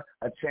Kuzma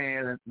a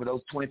chance with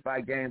those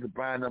 25 games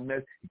LeBron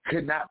missed. He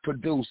could not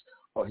produce,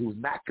 or he was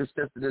not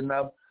consistent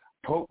enough.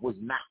 Pope was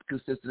not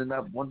consistent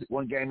enough.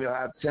 One game he'll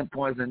have 10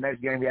 points, and the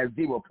next game he has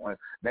 0 points.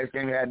 Next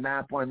game he had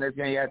 9 points, next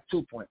game he had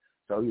 2 points.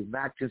 So he's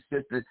not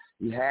consistent.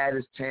 He had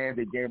his chance.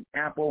 They gave him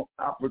ample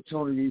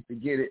opportunities to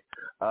get it.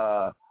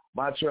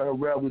 Montreal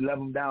Harrell, we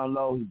left him down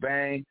low. He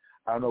banged.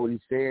 I don't know what he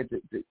said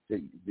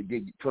to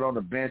get put on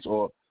the bench,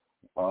 or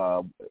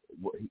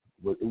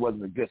it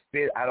wasn't a good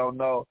fit. I don't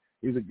know.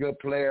 He's a good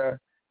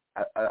player.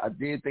 I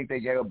did think they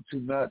gave him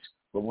too much,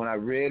 but when I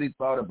really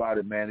thought about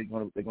it, man,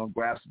 they're gonna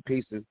grab some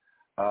pieces.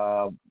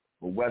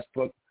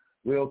 Westbrook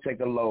will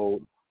take a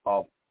load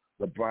off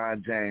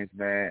LeBron James,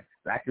 man.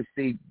 And I can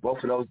see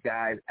both of those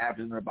guys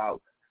averaging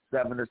about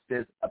 7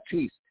 assists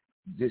apiece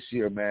this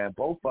year, man.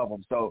 Both of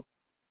them. So,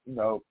 you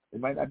know, it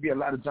might not be a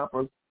lot of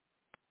jumpers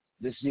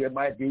this year. It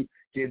might be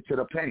getting to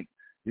the paint.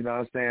 You know what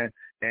I'm saying?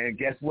 And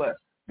guess what?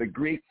 The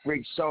Greek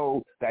freak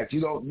showed that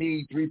you don't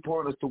need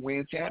 3-pointers to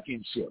win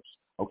championships.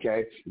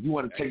 Okay? If you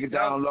want to take it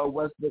down low,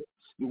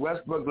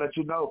 Westbrook let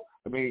you know.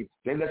 I mean,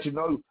 they let you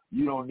know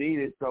you don't need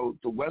it. So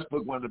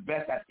Westbrook, one of the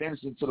best at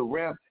finishing to the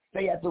rim,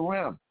 stay at the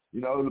rim. You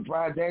know,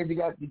 LeBron James, you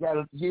got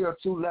a year or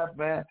two left,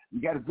 man.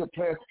 You got a good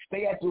player.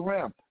 Stay at the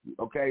rim,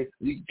 okay?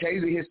 You can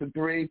occasionally hit some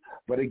threes,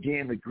 but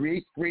again, the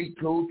Greek freak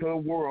prove to the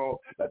world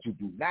that you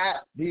do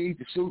not need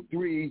to shoot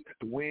threes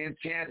to win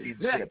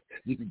championships.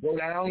 You can go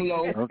down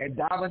low and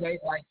dominate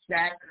like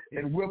Shaq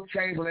and Wilt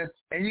Chamberlain,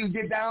 and you can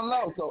get down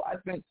low. So I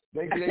think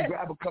they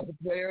grab a couple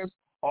players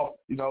off,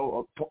 you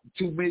know,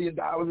 $2 million.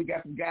 You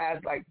got some guys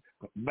like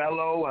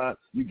Melo.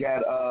 You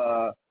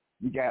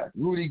got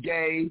Rudy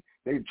Gay.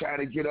 They trying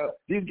to get up.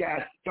 These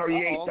guys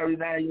 38,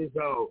 39 years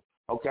old.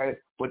 Okay,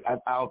 but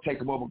I'll take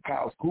them over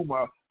Kyle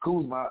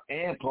Kuzma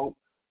and Pope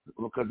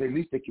because at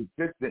least they're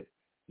consistent.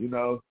 You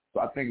know, so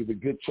I think it's a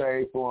good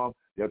trade for them.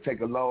 They'll take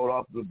a load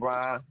off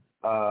LeBron.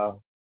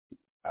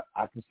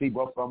 I can see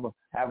both of them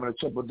having a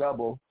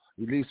triple-double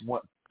at least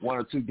one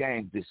or two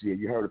games this year.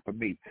 You heard it from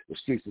me. The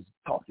streets is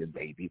talking,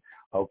 baby.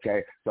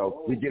 Okay,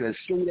 so we get a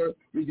shooter.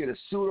 We get a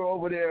shooter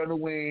over there on the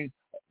wing.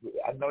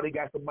 I know they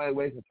got some money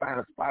ways to find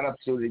a spot up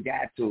shooter. They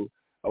got to.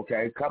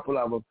 Okay, a couple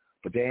of them,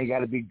 but they ain't got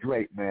to be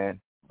great, man.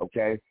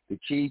 Okay, the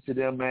key to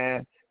them,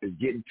 man, is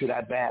getting to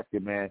that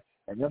basket, man.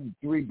 And them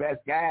three best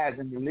guys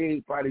in the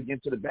league probably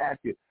get to the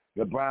basket.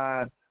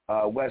 LeBron,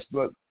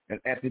 Westbrook, and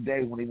Anthony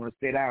Davis when he want to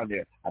stay down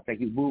there. I think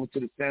he's moving to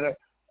the center.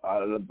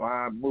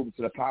 LeBron moving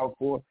to the power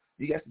forward.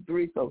 You got some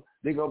three, so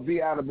they're going to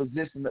be out of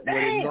position where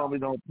they normally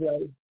don't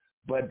play.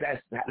 But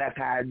that's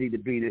how it need to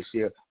be this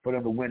year for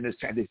them to win this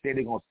championship. They say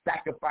they're going to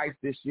sacrifice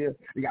this year.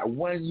 They got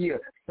 1 year.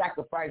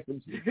 Sacrifice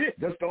them.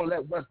 Just don't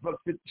let Westbrook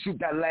shoot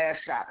that last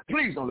shot.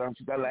 Please don't let him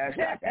shoot that last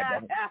shot.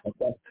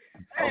 Okay.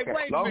 Hey,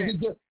 wait a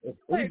minute.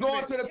 He's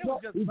going to the it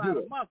was just about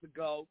a month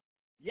ago.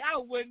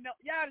 Y'all didn't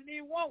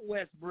even want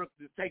Westbrook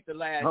to take the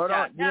last Hold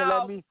shot.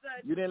 on.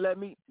 You didn't let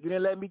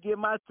me get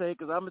my take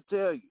because I'm gonna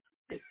tell you.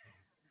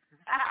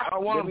 I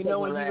don't want him to take the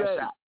last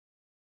shot.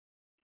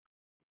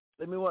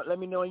 Let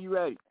me know when you're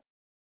ready.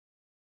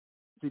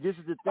 See, this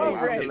is the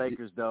thing with the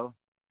Lakers, though.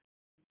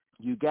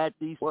 You got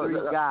these three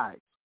guys,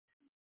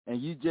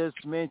 and you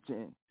just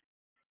mentioned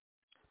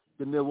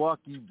the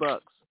Milwaukee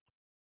Bucks.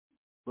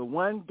 But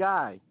one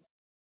guy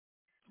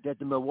that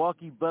the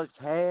Milwaukee Bucks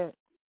had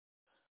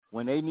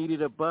when they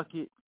needed a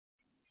bucket,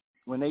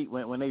 when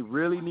they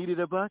really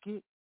needed a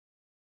bucket,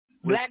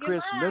 was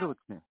Chris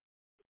Middleton.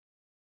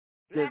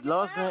 The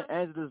Los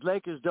Angeles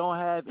Lakers don't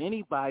have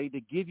anybody to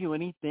give you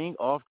anything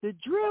off the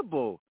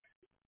dribble.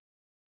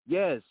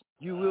 Yes,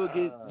 you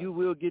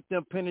will get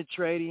them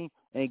penetrating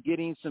and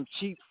getting some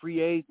cheap free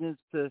agents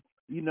to,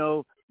 you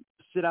know,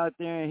 sit out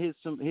there and hit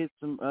some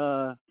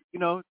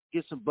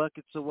get some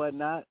buckets or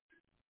whatnot.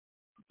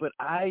 But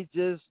I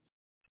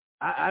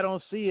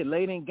don't see it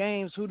late in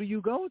games. Who do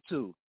you go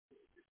to?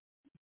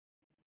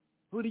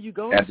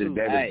 After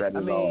Davis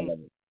better all of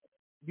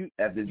it.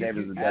 After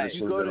Davis is better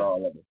shooter than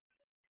all of it.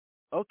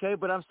 Okay,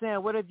 but I'm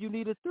saying, what if you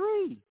need a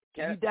three?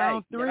 You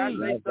down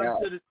three.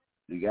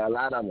 You got a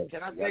lot of them.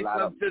 Can I say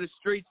something to the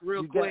streets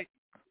real quick?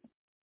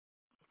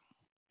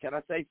 Can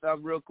I say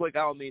something real quick? I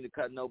don't mean to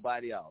cut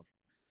nobody off.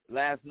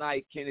 Last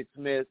night, Kenny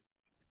Smith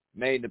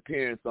made an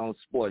appearance on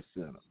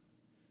SportsCenter.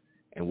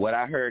 And what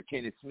I heard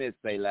Kenny Smith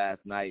say last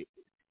night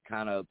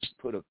kind of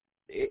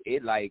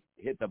it like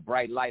hit the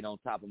bright light on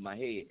top of my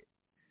head.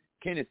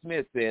 Kenny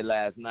Smith said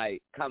last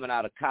night, coming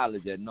out of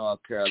college at North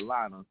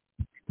Carolina,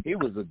 he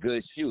was a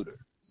good shooter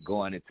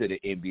going into the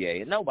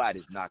NBA. And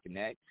nobody's knocking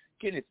that.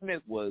 Kenny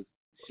Smith was,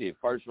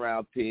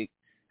 first-round pick,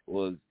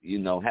 was,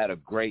 had a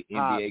great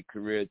NBA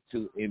career,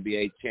 2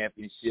 NBA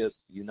championships,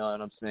 you know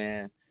what I'm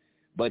saying?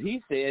 But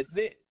he said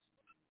this.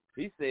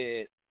 He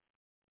said,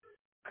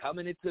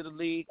 coming into the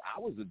league, I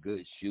was a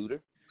good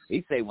shooter.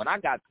 He said, when I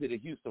got to the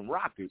Houston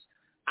Rockets,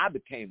 I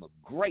became a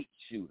great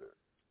shooter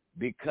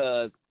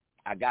because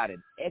I got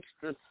an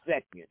extra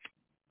second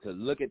to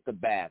look at the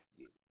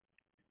basket.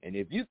 And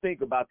if you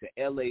think about the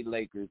L.A.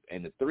 Lakers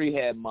and the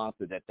three-head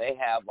monster that they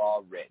have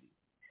already,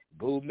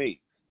 boo me,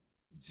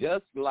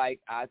 just like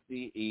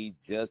ICE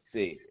just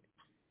said,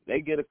 they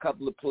get a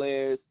couple of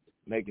players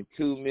making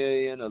 $2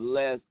 million or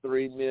less,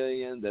 $3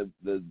 million,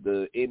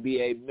 the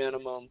NBA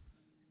minimum.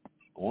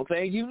 One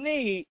thing you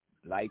need,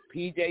 like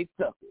P.J.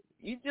 Tucker,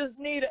 you just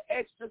need an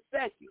extra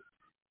second.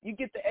 You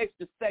get the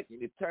extra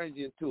second, it turns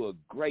you into a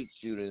great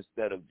shooter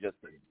instead of just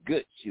a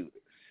good shooter.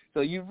 So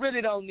you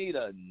really don't need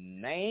a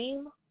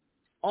name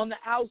on the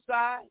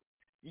outside.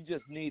 You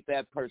just need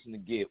that person to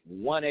get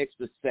one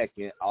extra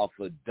second off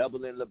of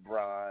doubling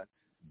LeBron,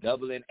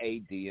 doubling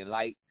AD. And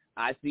like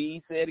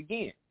ICE said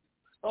again,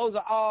 those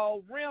are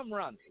all rim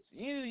runners.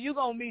 You're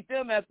going to meet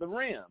them at the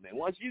rim. And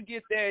once you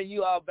get there and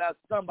you all about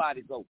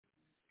somebody's open,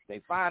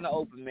 they find an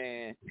open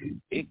man,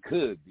 it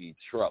could be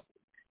trouble.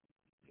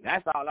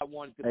 That's all I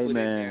wanted to put in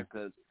there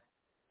because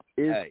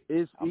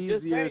it's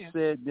easier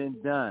said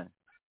than done.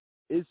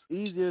 It's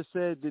easier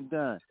said than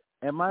done.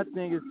 And my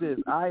thing is this.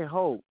 I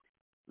hope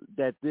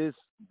that this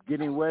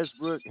getting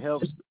Westbrook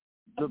helps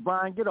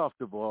LeBron get off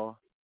the ball,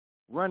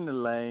 run the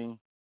lane,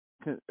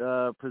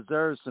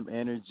 preserve some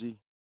energy.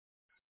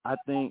 I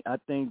think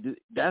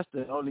that's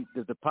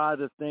the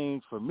positive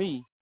thing for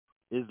me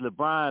is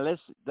LeBron.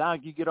 Now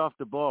you get off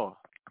the ball.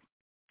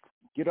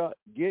 get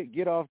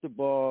off the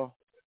ball,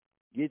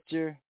 get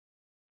your,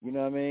 you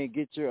know what I mean,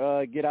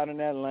 get out in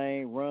that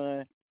lane,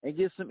 run, and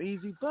get some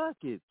easy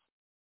buckets.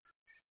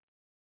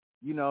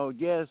 You know,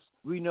 yes,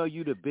 we know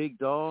you the big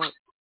dog,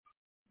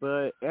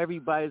 but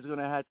everybody's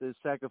gonna have to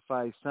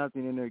sacrifice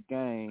something in their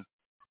game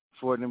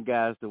for them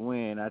guys to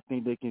win. I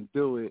think they can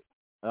do it.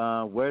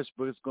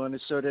 Westbrook's going to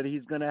show that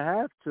he's going to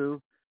have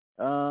to,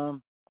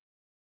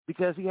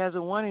 because he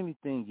hasn't won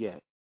anything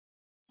yet.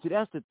 See,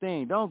 that's the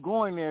thing. Don't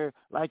go in there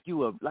like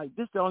like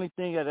this. Is the only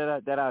thing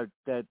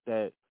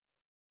that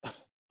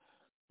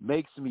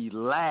makes me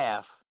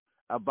laugh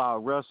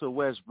about Russell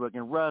Westbrook.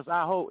 And Russ,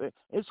 I hope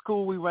it's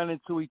cool we run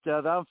into each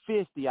other. I'm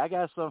 50. I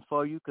got something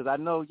for you because I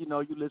know you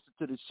listen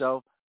to the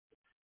show.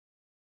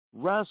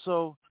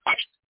 Russell,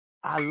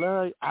 I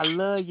love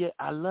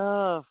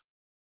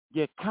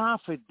your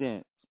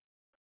confidence.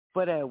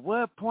 But at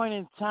what point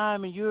in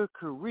time in your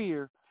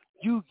career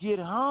you get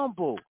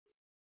humble?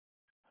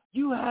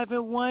 You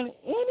haven't won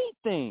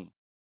anything.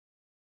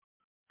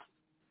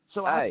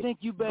 So I think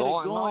you better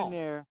go in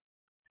there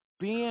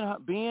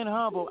being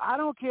humble. I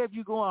don't care if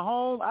you're going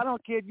home. I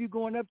don't care if you're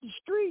going up the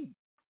street.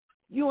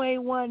 You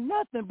ain't won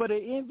nothing but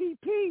an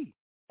MVP.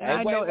 And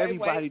I know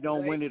everybody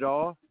don't win it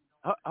all.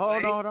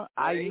 Hold on.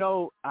 I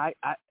know.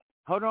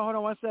 Hold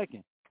on 1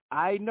 second.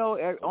 I know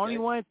only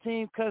one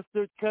team cuts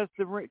the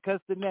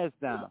nets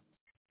down.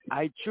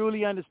 I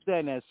truly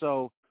understand that.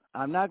 So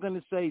I'm not going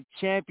to say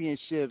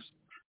championships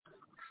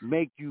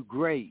make you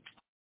great.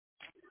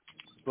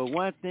 But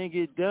one thing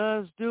it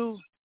does do,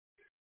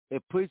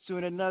 it puts you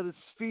in another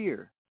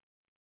sphere.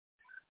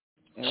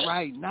 And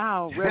right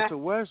now,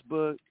 Russell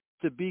Westbrook,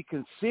 to be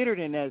considered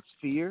in that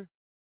sphere,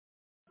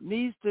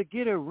 needs to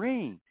get a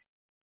ring.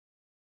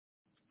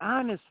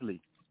 Honestly.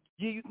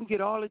 You can get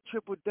all the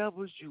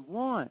triple-doubles you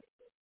want,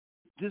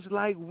 just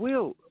like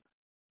Wilt.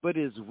 But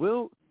is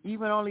Wilt,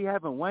 even only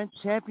having one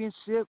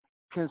championship,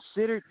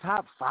 considered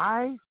top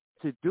 5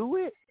 to do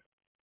it?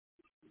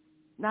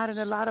 Not in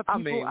a lot of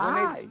people's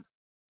eyes.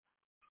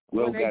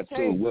 Wilt got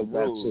two.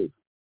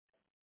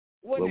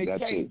 When they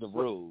changed the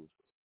rules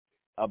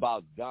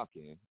about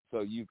dunking,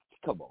 so you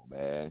come on,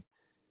 man.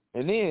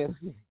 And then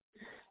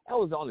that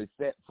was only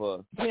set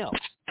for him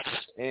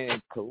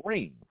and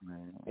Kareem,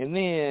 man. And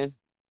then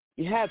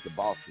you had the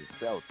Boston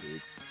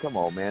Celtics. Come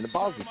on, man. The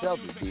Boston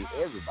Celtics beat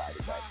everybody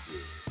back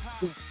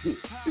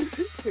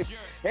there.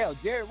 Hell,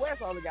 Jerry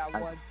West only got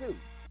one, too.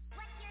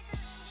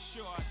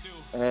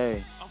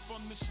 Hey,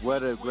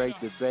 what a great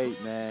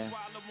debate, man.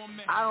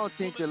 I don't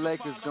think the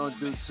Lakers going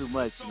to do too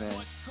much,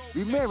 man.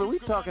 Remember, we're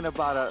talking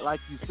about, like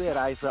you said,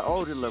 Ice, an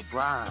older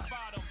LeBron,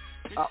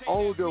 an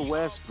older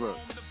Westbrook.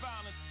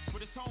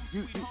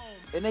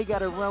 And they got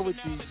to run with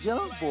these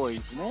young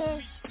boys,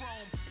 man.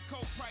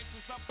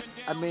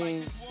 I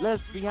mean,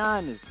 let's be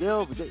honest.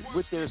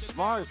 With their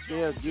smarts,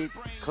 they'll get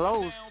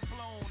close.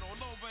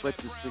 But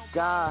the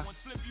cigar,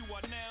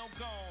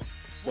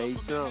 stay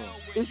dumb.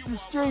 It's the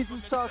Streets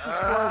is Talking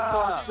Sports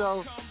Talk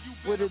Show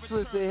with a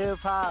twist of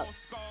hip-hop.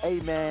 Hey,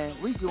 man,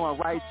 we going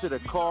right to the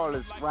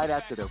callers right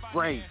after the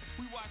break.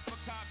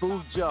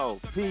 Boo Joe,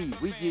 P,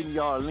 we getting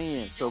y'all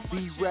in, so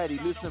be ready.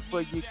 Listen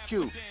for your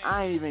cue.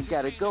 I ain't even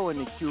got to go in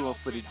the queue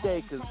for the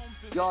day because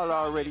y'all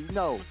already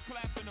know.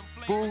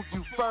 Boo,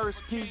 you first,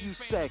 P, you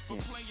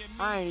second.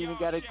 I ain't even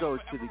got to go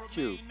to the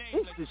queue.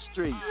 It's the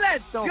street.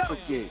 Don't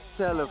forget,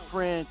 tell a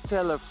friend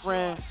to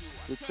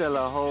tell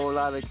a whole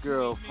lot of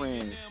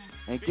girlfriends.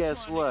 And guess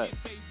what?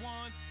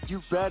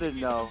 You better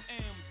know.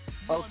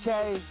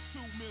 Okay?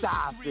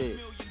 Stop it.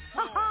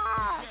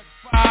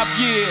 5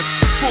 years,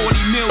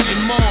 40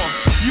 million more.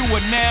 You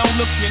are now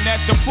looking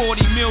at the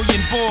 40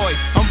 million boy.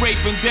 I'm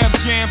raping Def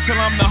Jam till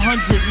I'm the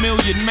 100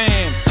 million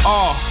man.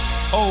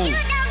 R-O-C.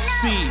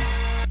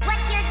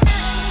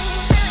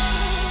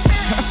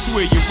 I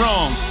swear you're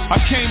wrong. I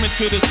came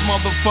into this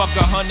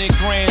motherfucker 100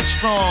 grand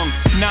strong.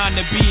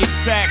 9 to be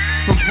exact,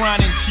 from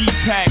grinding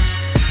G-packs.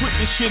 Put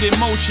this shit in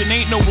motion,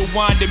 ain't no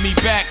rewinding me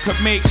back.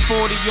 Could make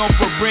 40 off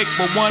a brick,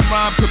 but one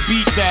rhyme could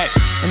beat that.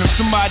 And if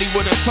somebody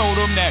would've told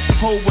him that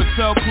Ho would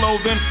sell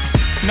clothing,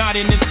 not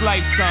in this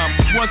lifetime,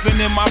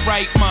 wasn't in my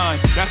right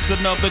mind. That's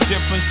another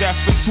difference that's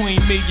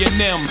between me and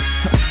them.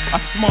 I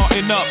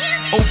smarten up,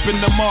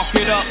 open the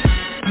market up.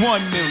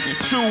 1 million,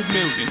 2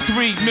 million,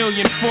 3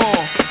 million, 4.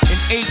 In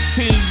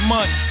 18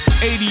 months,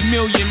 80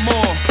 million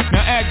more.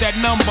 Now add that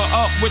number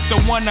up with the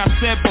one I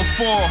said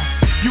before.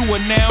 You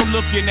are now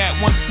looking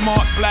at one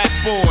smart black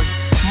boy.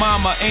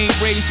 Mama ain't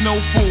raised no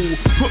fool.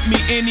 Put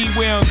me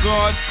anywhere on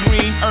God's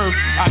green earth.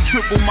 I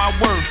triple my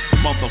worth.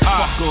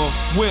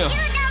 Motherfucker will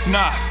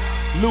not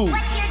lose.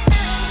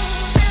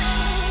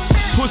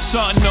 Put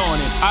something on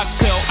it. I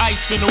sell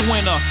ice in the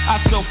winter. I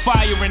sell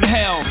fire in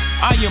hell.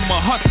 I am a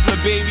hustler,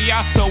 baby.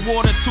 I sell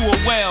water to a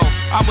well.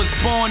 I was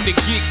born to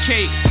get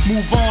cake.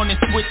 Move on and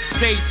switch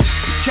states.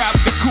 Chop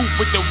the coupe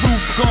with the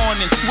roof gone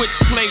and switch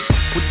plates.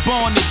 Was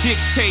born to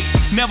dictate.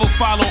 Never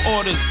follow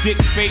orders, dick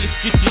face.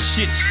 Get your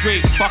shit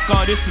straight.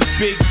 Fucker, this is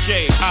Big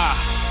J.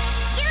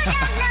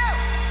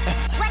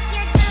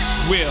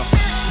 Will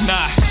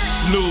not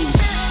lose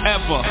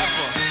ever.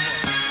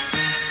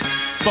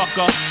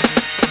 fucker.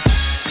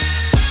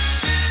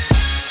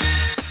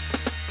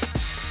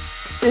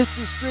 It's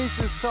the Streets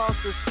is Talk,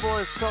 the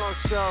sports talk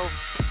show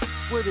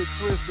with a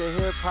twist of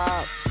hip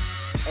hop.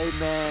 Hey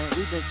man,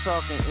 we've been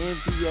talking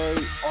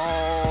NBA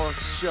all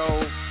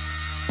show.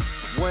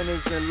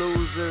 Winners and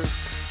losers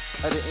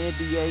of the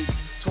NBA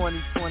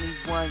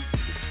 2021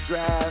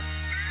 draft.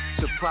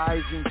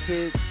 Surprising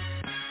picks.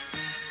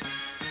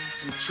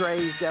 Some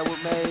trades that were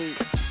made.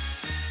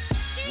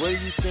 Where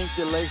do you think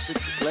the Lakers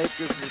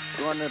is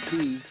going to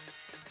be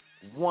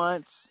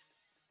once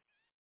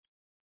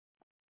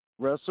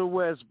Russell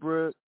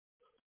Westbrook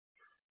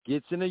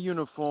gets in a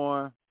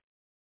uniform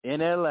in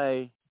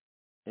LA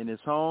in his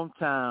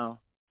hometown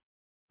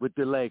with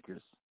the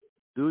Lakers?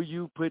 Do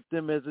you put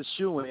them as a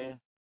shoo-in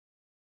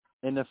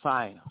in the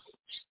finals?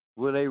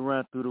 Will they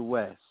run through the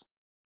West?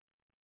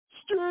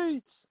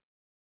 Streets.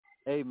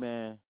 Hey,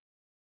 man.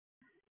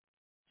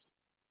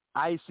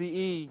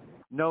 ICE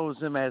knows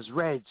him as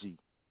Reggie.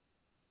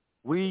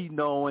 We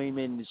know him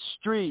in the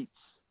streets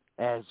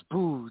as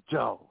Boo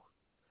Joe.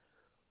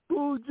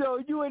 Boo Joe,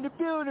 you in the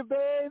building,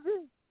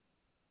 baby.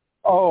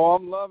 Oh,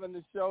 I'm loving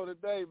the show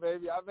today,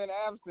 baby. I've been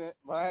absent,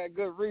 but I had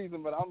good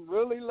reason, but I'm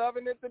really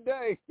loving it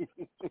today.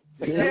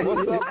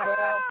 What's up,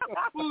 man?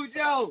 Boo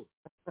Joe.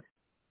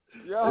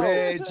 Yo.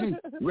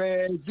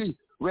 Reggie.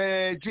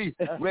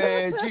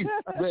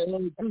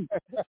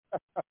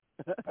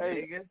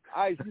 Hey,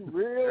 Ice, you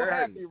real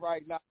happy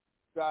right now,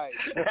 guys.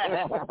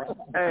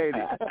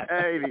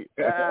 80.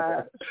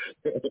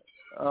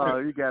 Oh,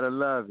 you gotta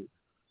love it.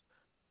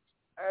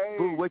 Hey.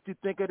 Boo, what you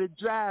think of the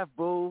draft,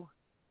 Boo?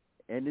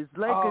 And this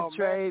Lakers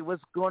trade,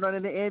 what's going on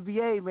in the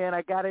NBA, man?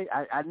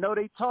 I know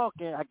they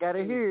talking. I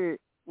gotta hear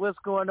it. What's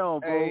going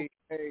on, Boo?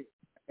 Hey,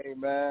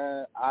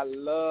 man. I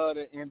love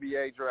the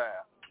NBA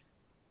draft.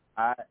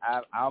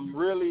 I'm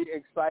really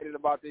excited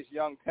about this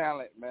young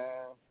talent,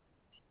 man.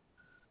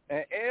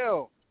 And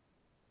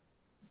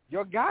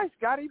your guy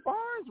Scotty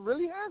Barnes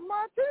really has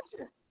my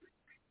attention.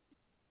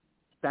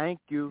 Thank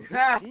you. He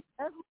has my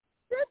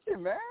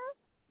attention, man.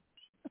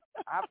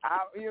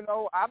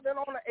 I've been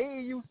on the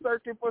AAU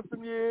circuit for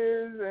some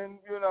years, and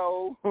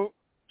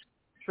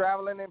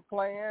traveling and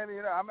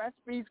playing. I'm at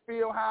Speeds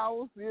Field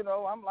House.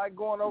 I'm like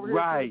going over here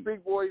to the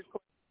big boys,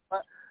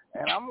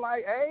 and I'm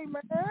like, hey,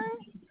 man,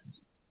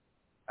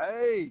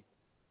 hey,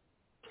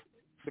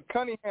 the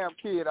Cunningham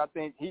kid. I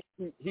think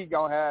he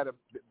gonna have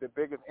the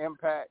biggest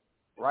impact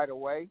right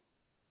away.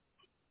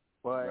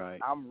 But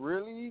I'm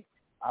really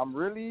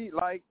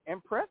like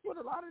impressed with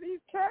a lot of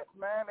these cats,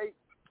 man.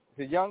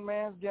 The young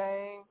man's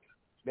game.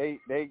 They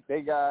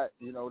got,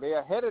 they're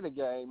ahead of the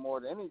game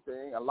more than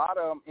anything. A lot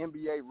of them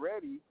NBA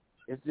ready.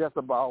 It's just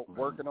about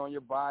working on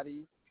your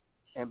body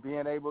and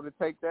being able to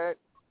take that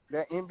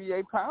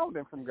NBA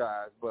pounding from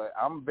guys. But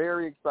I'm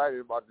very excited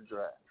about the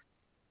draft.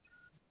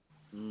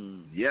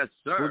 Yes,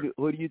 sir.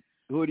 Who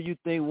do you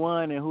think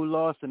won and who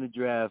lost in the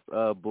draft,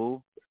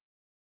 Boo?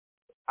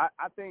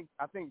 I think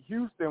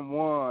Houston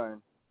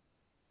won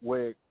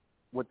with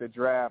the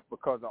draft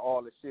because of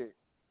all the shit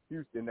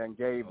Houston then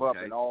gave up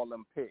in all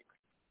them picks.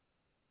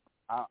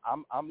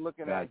 I'm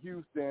looking at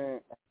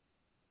Houston,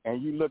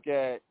 and you look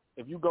at,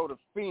 if you go to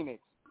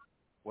Phoenix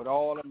with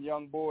all them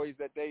young boys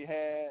that they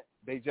had,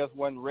 they just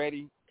wasn't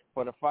ready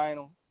for the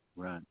final.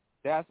 Right.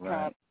 That's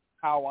kind of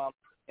how I'm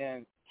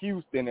in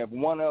Houston. If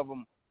one of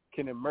them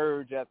can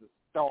emerge as a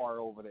star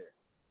over there,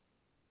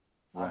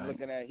 I'm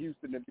looking at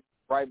Houston to be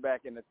right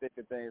back in the thick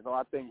of things. So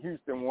I think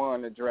Houston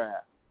won the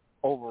draft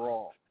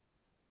overall.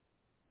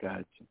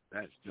 Gotcha.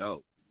 That's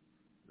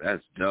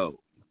dope.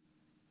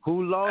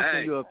 Who lost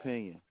in your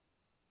opinion?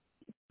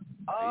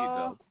 There you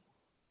go.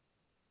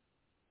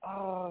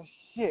 Oh,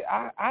 shit.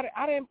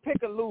 I didn't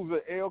pick a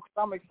loser, because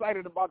I'm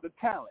excited about the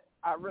talent.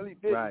 I really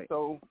didn't. Right.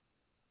 So,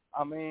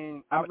 I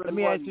mean, let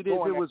me ask you this.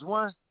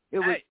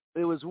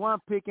 It was one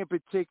pick in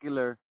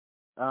particular,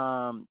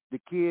 the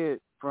kid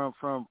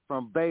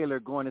from Baylor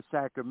going to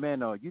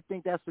Sacramento. You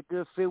think that's a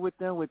good fit with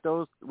them, with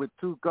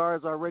two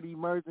guards already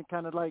emerging,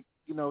 kind of like,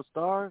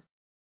 stars?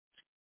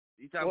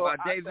 You talking about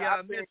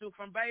Davion Mitchell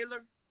from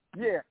Baylor?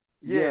 Yeah.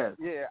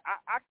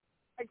 I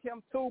like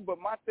him too, but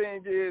my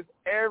thing is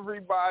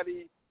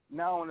everybody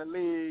now in the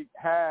league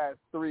has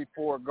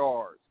 3-4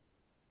 guards,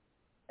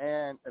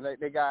 and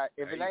they got,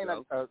 if you're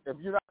not a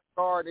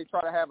guard, they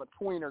try to have a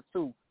tweener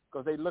too,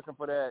 because they looking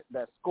for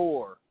that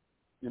score.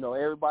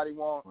 Everybody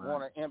want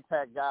an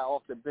impact guy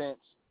off the bench,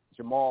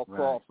 Jamal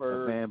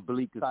Crawford, Van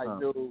Bleek type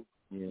dude.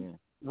 Yeah.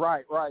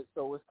 Right.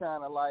 So it's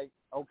kind of like,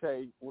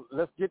 okay, well,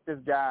 let's get this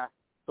guy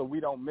so we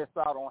don't miss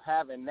out on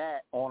having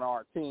that on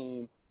our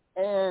team.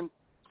 And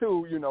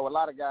two, a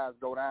lot of guys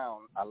go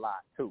down a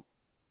lot too.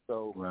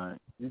 So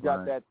you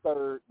got that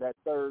third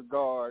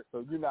guard,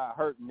 so you're not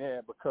hurting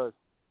there, because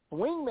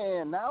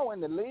swingman now in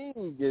the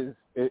league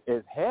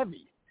is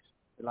heavy.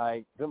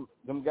 Like them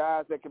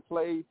guys that can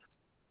play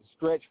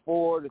stretch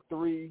 4 to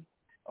 3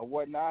 or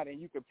whatnot, and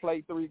you can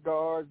play 3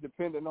 guards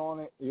depending on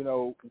it,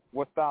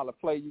 what style of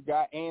play you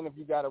got, and if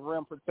you got a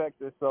rim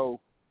protector. So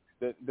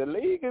the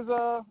league is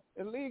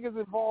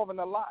evolving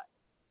a lot.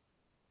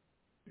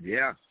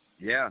 Yeah.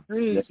 Yeah.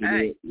 Yes,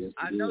 hey, yes,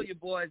 I know your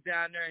boys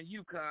down there in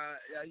UConn.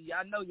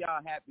 I know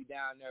y'all happy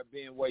down there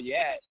being where you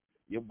at.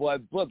 Your boy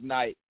Book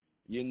Knight,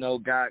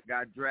 got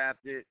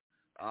drafted.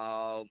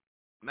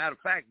 Matter of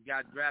fact,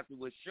 got drafted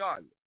with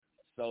Charlotte.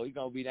 So he's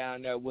going to be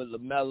down there with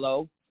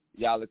LaMelo.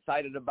 Y'all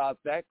excited about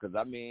that? Because,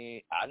 I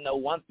know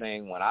one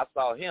thing. When I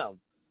saw him,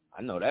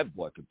 I know that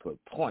boy can put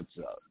points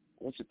up.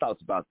 What's your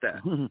thoughts about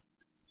that?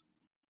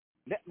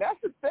 That's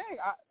the thing.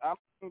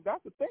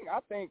 That's the thing. I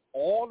think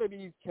all of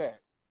these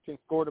cats can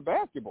score the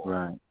basketball.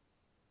 Right.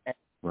 And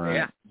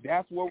Yeah.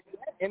 That's what we're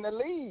at in the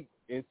league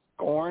is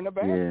scoring the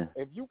basketball.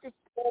 Yeah. If you can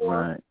score,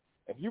 Right.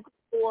 if you can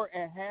score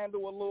and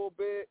handle a little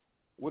bit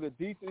with a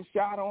decent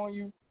shot on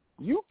you,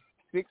 you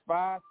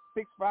 6'5",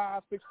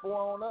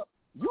 6'4" on up,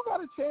 you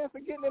got a chance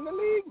of getting in the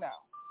league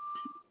now.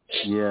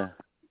 Yeah.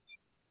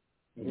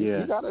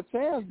 You got a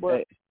chance,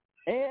 but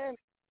and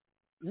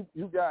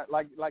you got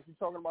like you're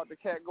talking about the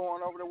cat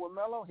going over there with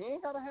Melo. He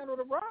ain't got to handle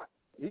the rock.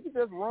 He can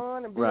just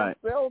run and be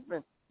himself,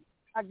 and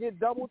I get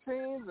double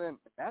teams, and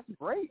that's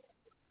great.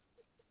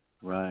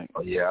 Right.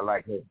 Oh, yeah, I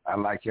like him. I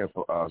like him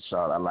for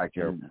Charlotte. I like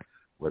him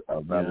with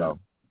Melo.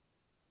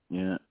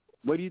 Yeah.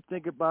 What do you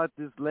think about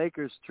this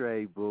Lakers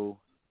trade, Boo?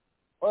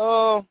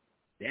 Damn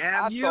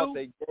I thought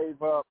they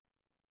gave up.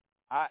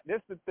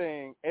 This the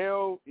thing.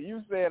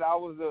 You said I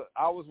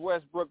was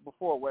Westbrook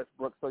before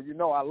Westbrook, so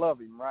I love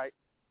him, right?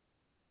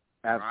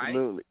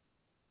 Absolutely. Right.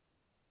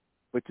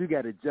 But you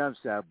got a jump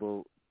shot,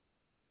 Boo.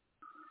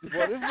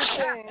 Well, this is the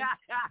thing.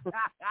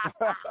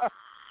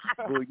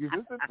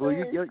 Boo,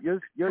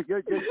 your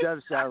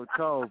jump shot was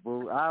cold,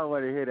 Boo. I don't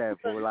want to hear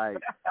that, Boo. Like,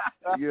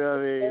 you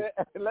know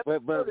what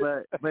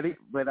I mean?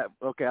 But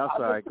okay, I'm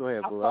sorry. Go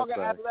ahead, Boo. I'm talking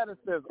sorry.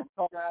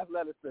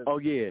 athleticism. Oh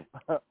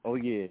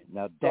yeah.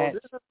 Now that's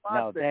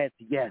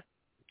yes.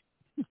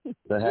 This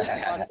is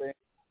my thing.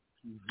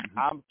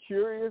 I'm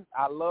curious.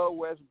 I love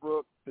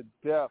Westbrook to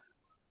death.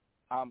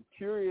 I'm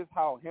curious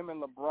how him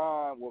and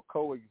LeBron will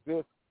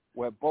coexist,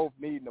 where both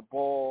needing the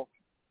ball.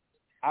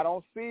 I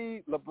don't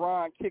see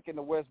LeBron kicking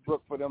to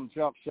Westbrook for them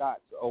jump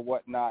shots or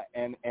whatnot,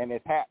 and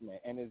it's happening,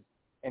 and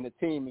the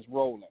team is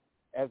rolling.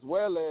 As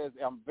well as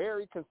I'm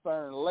very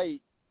concerned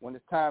late when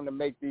it's time to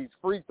make these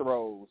free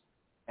throws,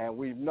 and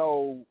we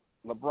know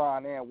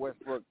LeBron and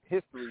Westbrook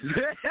history.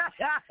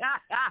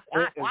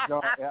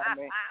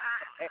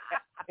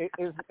 It's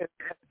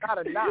not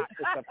a knock.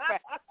 It's a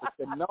fact. It's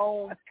a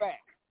known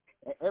fact.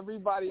 And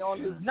everybody on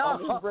this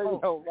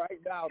radio right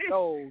now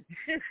knows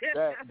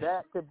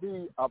that could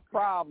be a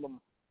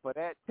problem for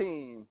that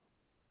team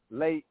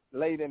late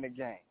in the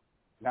game.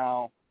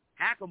 Now,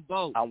 hack them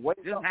both. I'm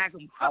waiting Just on, hack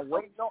them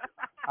both.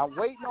 I'm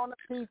waiting on the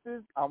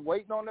pieces. I'm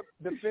waiting on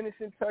the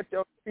finishing touch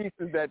of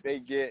pieces that they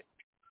get.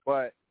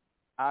 But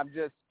I'm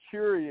just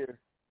curious.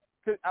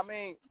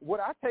 Would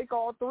I take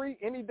all three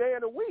any day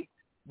of the week?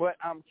 But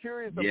I'm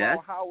curious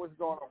about how it's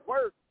going to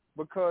work.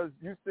 Because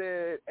you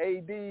said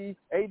AD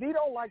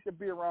don't like to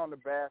be around the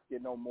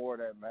basket no more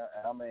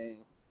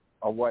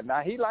or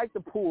whatnot. He likes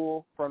to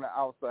pull from the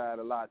outside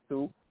a lot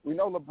too. We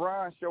know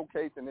LeBron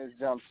showcasing his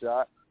jump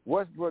shot.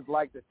 Westbrook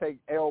like to take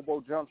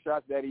elbow jump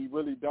shots that he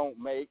really don't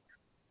make.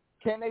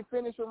 Can they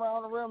finish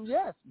around the rim?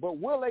 Yes, but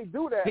will they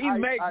do that? He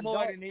makes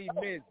more than he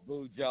missed,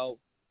 Boo Joe.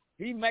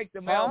 He make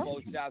them elbow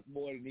shots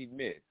more than he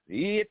missed.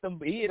 He hit the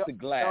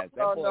glass.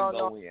 That boy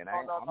go in.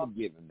 I'm gonna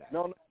give him that.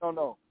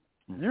 No.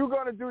 You're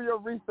going to do your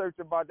research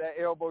about that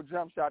elbow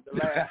jump shot the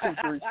last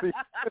 2-3 seasons.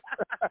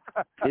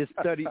 It's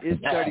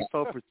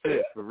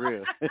 34% for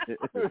real.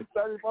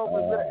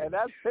 34%, and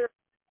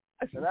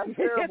that's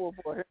terrible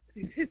for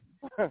him.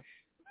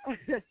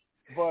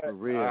 But for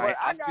real. All right,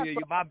 I feel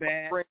you. My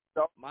bad.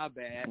 My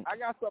bad. I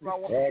got something I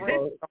want to bring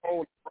to the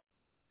whole.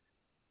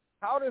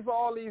 How does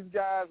all these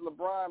guys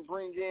LeBron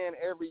bring in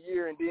every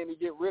year and then he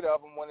get rid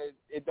of them when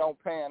it don't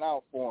pan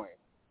out for him?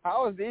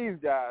 How is these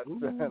guys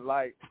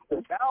like?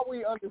 Now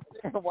we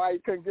understand why he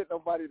couldn't get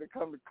nobody to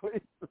come to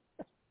Cleveland.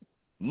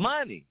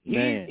 Money.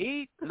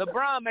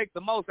 LeBron makes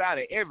the most out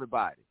of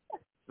everybody.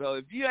 So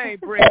if you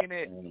ain't bringing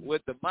it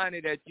with the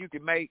money that you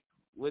can make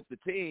with the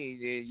team,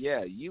 then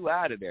you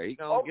out of there. He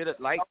gonna get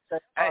it like,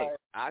 hey,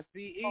 I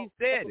see. He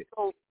said it.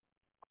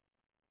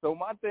 So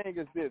my thing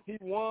is this: he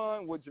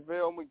won with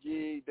JaVale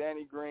McGee,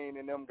 Danny Green,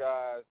 and them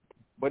guys,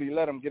 but he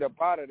let them get up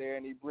out of there,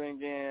 and he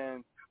bring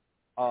in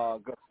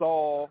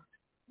Gasol.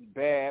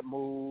 Bad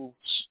move.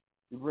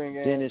 You bring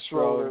in Dennis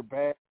Schroeder.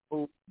 Bad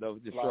move. The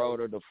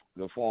Schroeder, the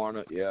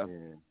foreigner,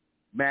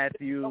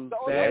 Matthews.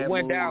 It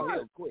went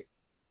downhill quick.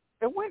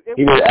 He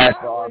didn't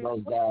ask for all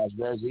those guys,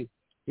 Reggie.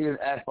 He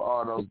didn't ask for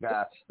all those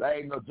guys. That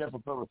ain't no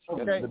different from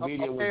the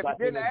media was back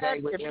in the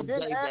day with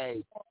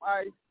MJ.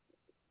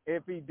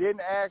 If he didn't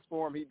ask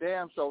for him, he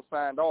damn sure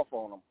signed off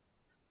on him.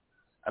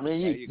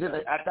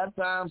 At that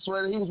time,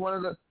 Sweater, he was one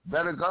of the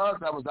better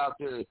guards that was out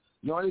there.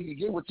 You only can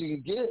get what you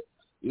can get.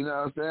 You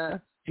know what I'm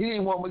saying? He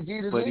didn't want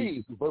McGee to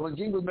leave, but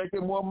McGee was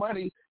making more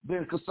money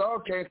than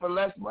Gasol came for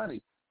less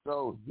money.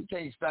 So he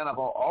can't stand up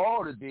on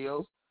all the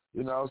deals,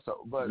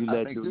 So, but you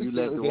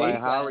let Dwight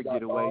Howard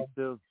get away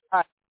too.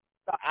 I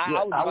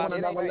want to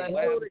know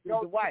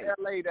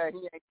LA that he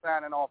ain't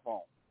signing off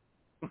on.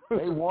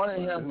 They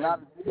wanted him.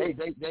 They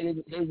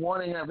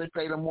wanted him. They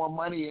paid him more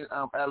money in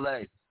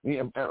L.A.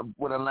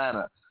 With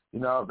Atlanta. You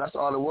know, that's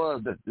all it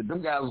was.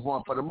 Them guys was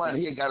going for the money.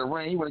 He had got a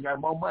ring. He would have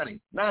got more money.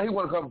 Now he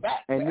want to come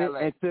back to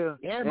L.A.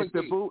 And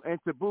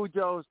to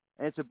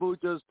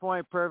Bujo's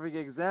point, perfect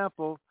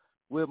example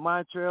with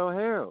Montreal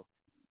Harrell.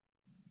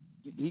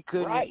 He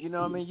couldn't, right. You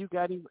know what I mean? You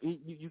got him.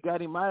 You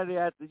got him out of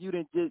there after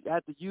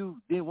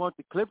you didn't want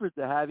the Clippers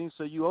to have him,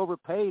 so you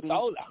overpaid him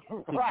to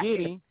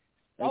get him.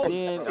 And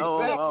then,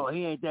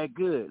 he ain't that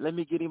good. Let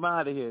me get him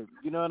out of here.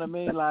 You know what I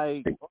mean?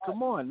 Like,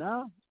 come on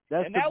now.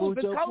 That's and the that was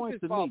the Bujo coach's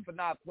point to fault me. for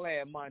not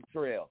playing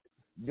Montreal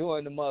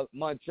during the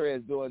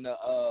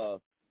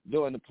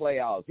during the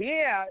playoffs.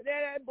 Yeah,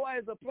 that boy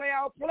is a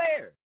playoff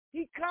player.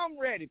 He come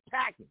ready,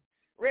 packing,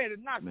 ready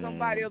to knock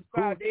somebody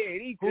upside the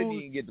head. He couldn't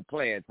even get the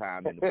playing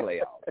time in the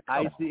playoffs.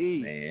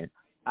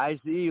 ICE,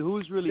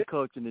 who's really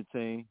coaching the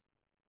team?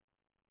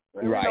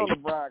 Right. We know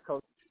LeBron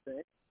coaching the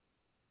team.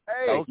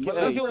 Hey, okay,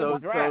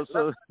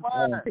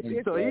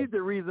 so he's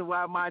the reason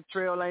why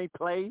Montreal ain't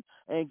played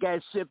and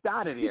got shipped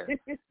out of there.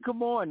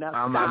 Come on now.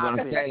 I'm not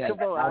going to say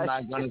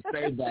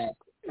that.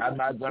 I'm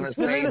not going to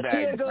say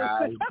that,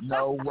 guys.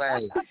 No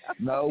way.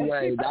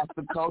 That's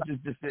the coach's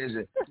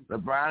decision.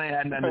 LeBron ain't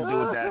had nothing to do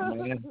with that,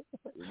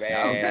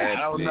 man. I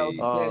don't know.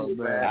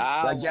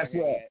 But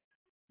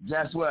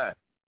guess what?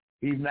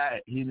 He's not.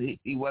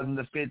 He wasn't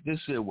the fit this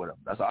year with him.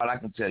 That's all I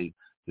can tell you.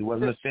 He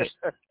wasn't the fit.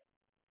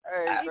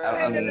 Hey, he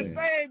was in the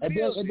same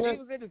building. He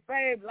was in the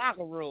same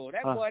locker room.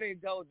 That boy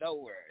didn't go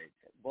nowhere.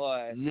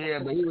 Boy, yeah,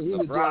 but he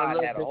was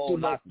LeBron had a whole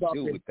lot to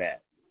do with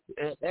that.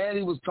 And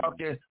he was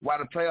talking while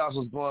the playoffs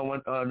was going when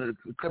the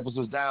Clippers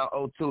was down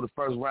 0-2 the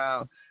first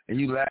round, and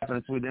you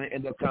laughing and then they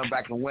end up coming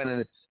back and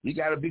winning. You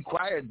got to be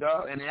quiet,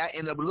 dog, and I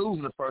end up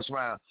losing the first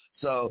round.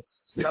 So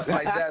stuff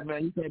like that,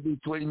 man, you can't be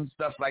tweeting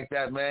stuff like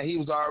that, man. He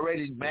was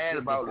already mad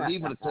about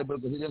leaving the Clippers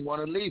because he didn't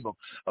want to leave them.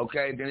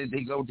 Okay, then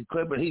they go to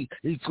Clippers. He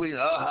tweeting,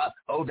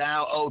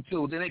 down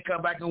 0-2. Then they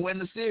come back and win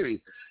the series.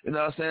 You know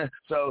what I'm saying?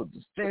 So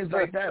things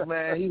like that,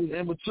 man, he was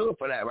immature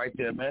for that right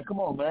there, man.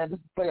 Come on, man. This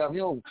is playoff.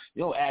 You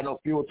don't add no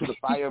fuel to the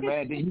fire,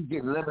 man. Then you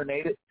get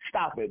eliminated.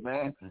 Stop it,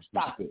 man.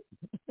 Stop it.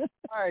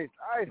 Nice.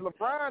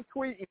 LeBron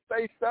tweeting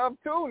say stuff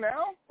too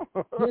now.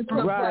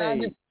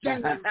 Right.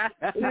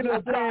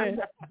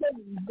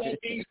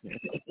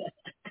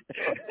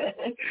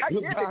 I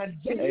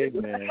get it.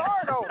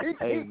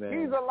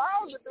 He's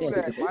allowed to do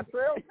that.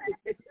 Montreal,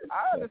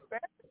 I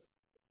understand.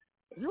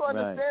 You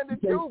understand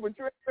it too, but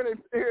you ain't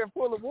here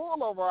full of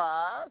wool over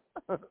our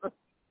eyes.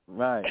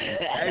 Right.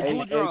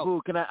 Hey,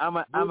 Boo, can I'm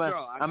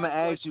gonna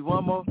ask you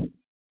one more.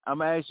 I'm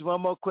gonna ask you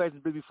one more question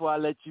before I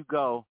let you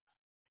go.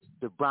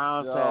 The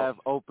Browns have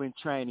open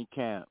training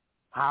camp.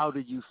 How do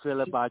you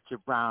feel about your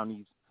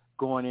Brownies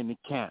going into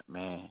camp,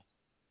 man?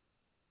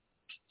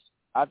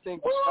 I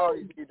think the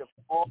Brownies need to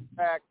fall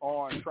back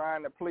on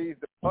trying to please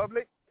the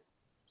public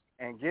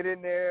and get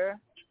in there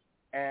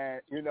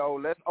and,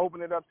 let's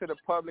open it up to the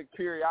public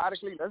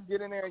periodically. Let's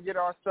get in there and get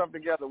our stuff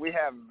together. We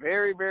have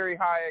very, very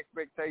high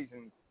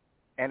expectations,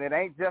 and it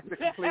ain't just to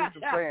complete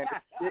the plan.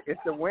 It's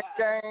to win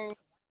games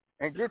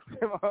and get to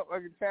the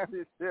motherfucking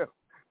championship.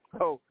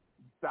 So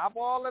stop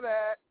all of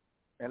that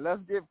and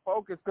let's get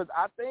focused, because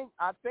I think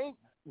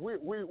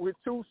we're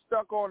too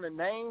stuck on the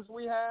names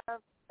we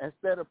have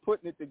instead of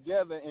putting it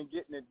together and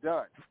getting it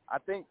done. I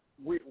think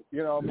we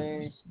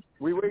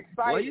were excited.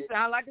 Well, you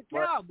sound like a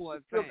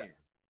Cowboys fan.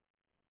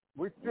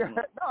 No,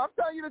 I'm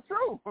telling you the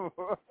truth.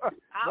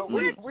 But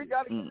we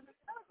got to get it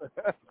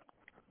together.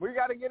 We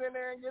got to get in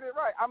there and get it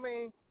right. I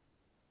mean,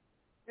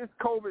 it's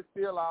COVID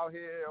still out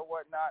here or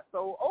whatnot,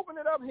 so open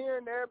it up here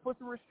and there, put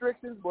some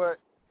restrictions, but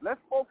let's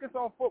focus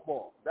on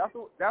football. That's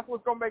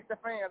what's gonna make the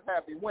fans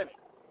happy. Winning.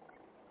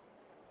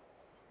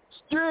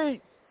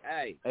 Street.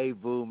 Hey,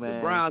 Boo, man.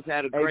 The Browns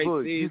had a great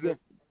Boo, season.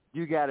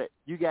 You gotta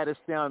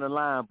stay on the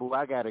line, Boo.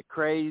 I got a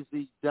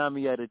crazy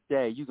dummy of the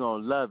day. You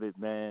gonna love it,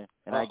 man.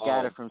 And I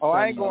got it from.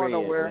 I ain't going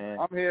nowhere. Man.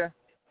 I'm here.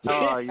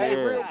 Oh yeah.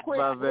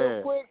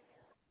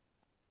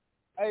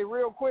 Hey,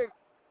 real quick.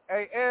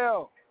 Hey,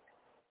 L.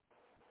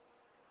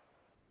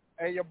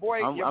 Hey, your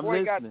boy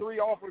got 3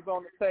 offers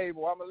on the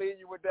table. I'm gonna leave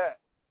you with that.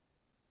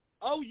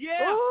 Oh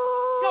yeah.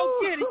 Ooh. Go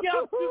get it,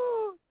 youngster.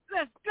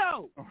 Let's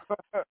go.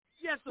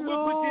 Yes, so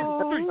we'll put you in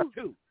the street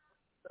too.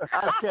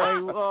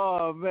 Okay,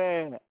 oh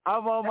man,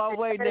 I'm on my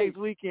way next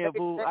weekend,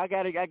 Boo. I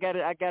gotta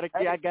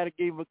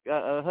give him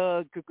a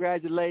hug.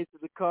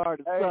 Congratulations, the card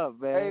and stuff,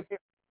 man.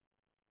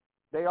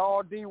 They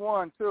all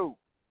D1 too.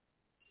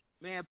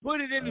 Man, put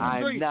it in the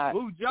street,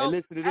 Boo Joe. Hey,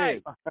 listen to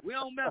this. We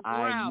don't mess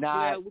around,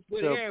 player. We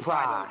put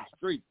everybody on the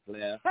street,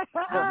 player.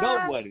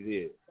 Know what it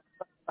is.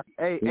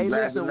 Hey,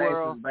 listen,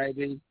 world.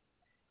 Baby.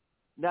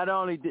 Not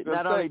only did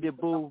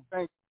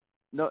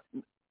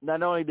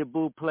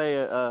Boo play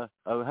a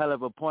hell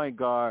of a point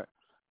guard,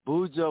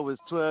 Bujo was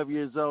 12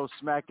 years old,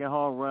 smacking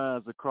home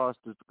runs across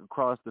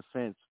the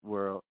fence,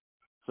 world.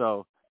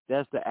 So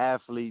that's the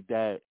athlete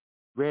that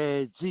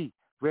Reggie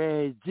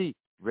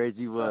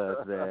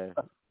was, man.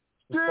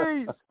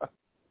 Jeez.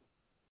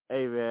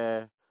 Hey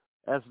man,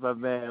 that's my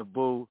man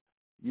Boo.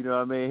 You know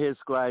what I mean? His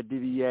squad,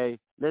 DDA.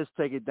 Let's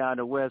take it down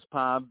to West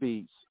Palm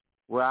Beach,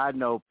 where I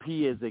know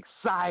P is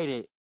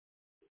excited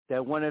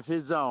that one of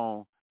his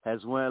own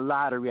has won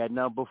lottery at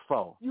number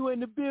 4. You in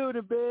the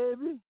building,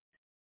 baby.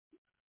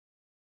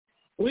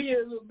 We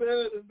in the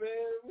building, man.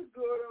 What's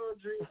going on,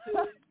 Dream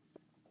Team?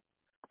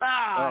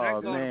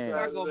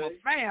 There goes my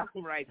fam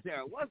right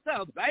there. What's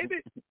up,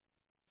 baby?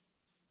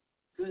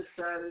 Good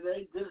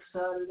Saturday.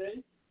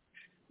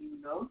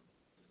 You know.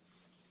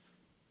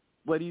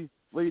 What do you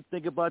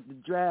think about the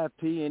draft,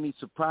 P? Any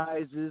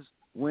surprises,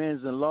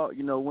 wins and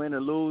win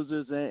and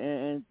losers,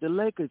 and the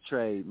Laker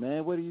trade,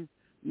 man? What do you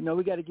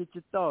we got to get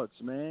your thoughts,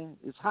 man.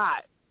 It's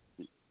hot.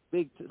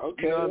 Big,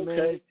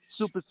 man?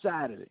 Super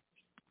Saturday.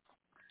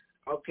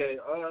 Okay,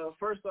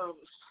 first off,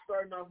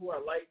 starting off who I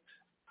liked,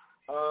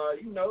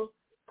 of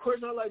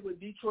course I like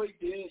what Detroit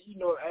did,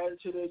 added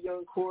to their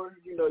young core.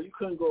 You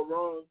couldn't go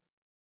wrong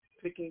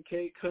picking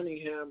Kate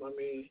Cunningham. I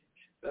mean,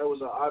 that was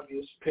an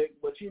obvious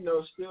pick, but,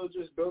 still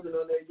just building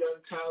on their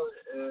young talent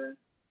and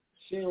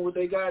seeing what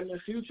they got in the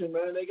future,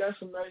 man. They got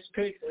some nice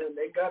picks, and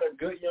they got a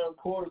good young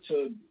core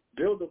to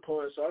build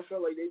upon, so I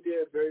felt like they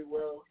did very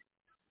well.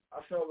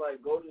 I felt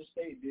like Golden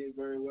State did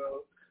very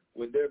well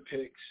with their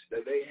picks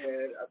that they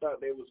had. I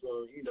thought they was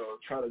going to,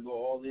 try to go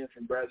all in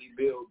from Bradley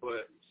Beal,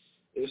 but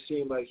it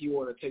seemed like he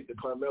wanted to take the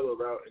Carmelo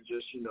route and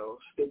just,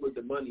 stick with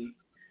the money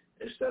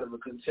instead of a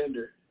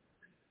contender.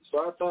 So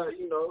I thought,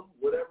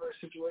 whatever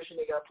situation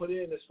they got put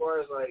in as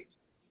far as, like,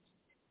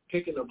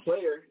 picking a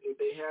player, if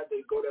they had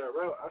to go that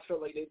route, I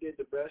felt like they did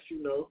the best,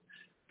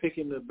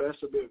 picking the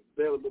best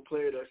available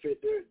player that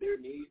fit their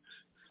needs.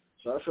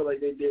 So I feel like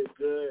they did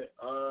good.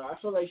 I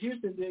feel like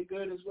Houston did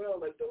good as well,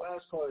 like the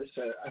last caller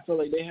said. I feel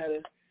like they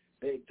had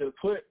to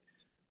put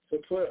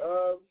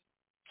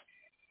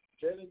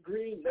Jalen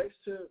Green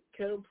next to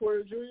Kevin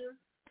Porter Jr.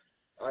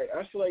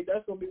 I feel like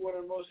that's going to be one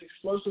of the most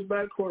explosive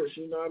backcourts,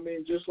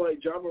 just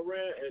like Ja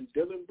Morant and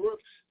Dylan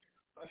Brooks.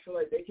 I feel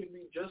like they can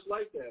be just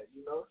like that,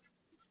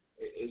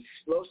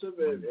 explosive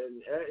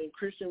and adding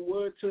Christian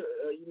Wood to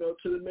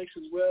the mix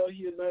as well.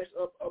 He a nice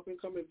up and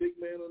coming big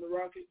man on the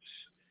Rockets.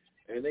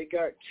 And they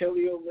got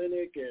Kelly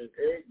Olynyk and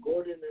Eric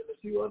Gordon and a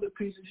few other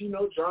pieces,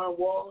 John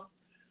Wall.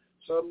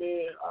 So, I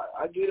mean,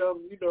 I get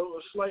them,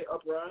 a slight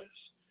uprise.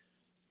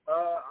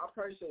 I'll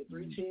probably say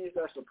 3 teams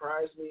that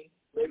surprised me,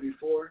 maybe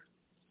 4.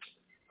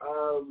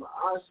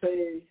 I'll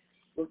say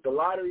with the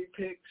lottery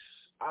picks,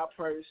 I'll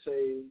probably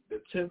say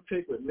the 10th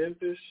pick with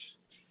Memphis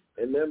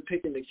and them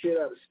picking the kid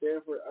out of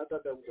Stanford. I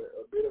thought that was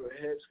a bit of a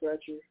head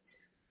scratcher,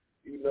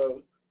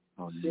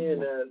 seeing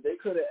that they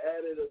could have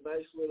added a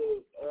nice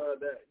little,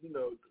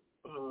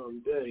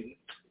 dang,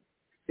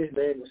 his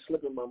name is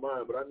slipping my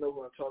mind, but I know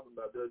who I'm talking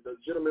about. The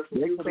gentleman from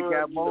UConn. They could have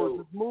got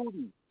Moses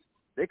Moody.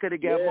 They could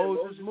have got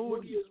Moses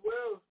Moody as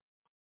well.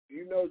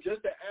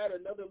 Just to add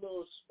another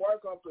little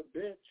spark off the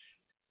bench,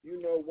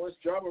 once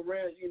Ja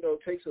Morant,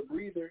 takes a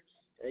breather,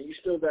 and you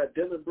still got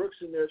Dylan Brooks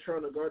in there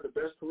trying to guard the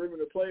best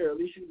perimeter player, at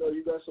least you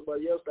got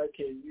somebody else that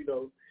can,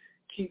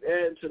 keep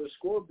adding to the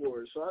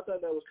scoreboard. So I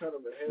thought that was kind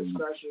of a head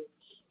scratcher.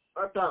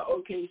 I thought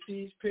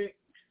OKC's pick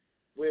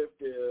with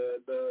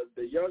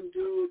the young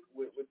dude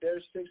with their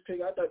 6th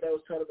pick, I thought that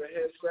was kind of a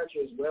head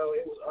scratcher as well.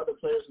 It was other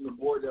players on the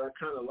board that I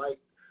kind of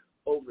liked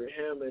over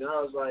him, and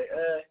I was like,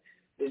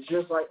 it's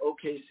just like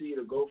OKC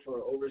to go for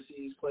an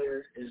overseas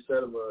player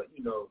instead of a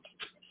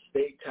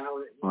state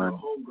talent,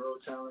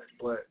 homegrown talent.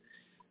 But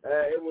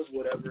it was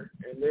whatever.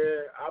 And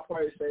then I'll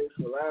probably say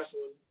for the last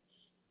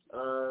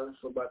one,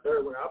 for my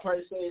third one, I'll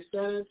probably say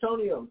San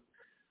Antonio.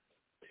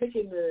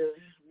 Picking the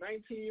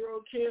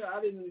 19-year-old kid,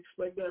 I didn't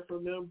expect that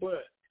from them,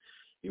 but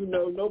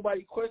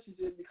nobody questions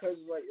it because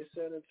it's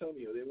San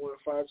Antonio. They won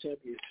 5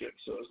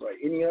 championships, so it's like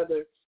any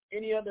other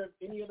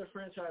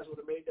franchise would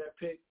have made that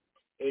pick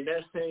in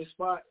that same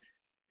spot,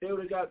 they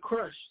would have got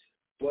crushed.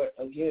 But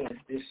again,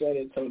 it's San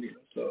Antonio,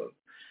 so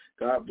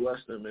God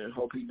bless them, and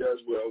hope he does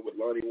well with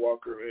Lonnie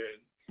Walker and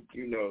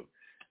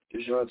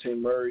DeJounte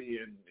Murray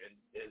and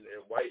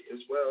White as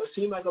well. It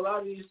seems like a lot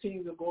of these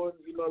teams are going,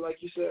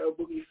 like you said,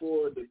 Boogie,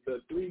 for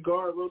the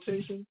 3-guard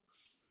rotation.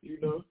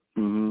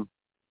 Mm-hmm.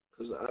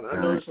 Because I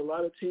notice a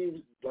lot of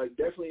teams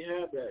definitely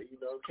have that. In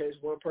case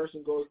one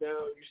person goes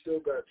down, you still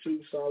got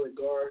 2 solid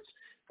guards.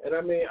 And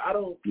I mean, I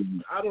don't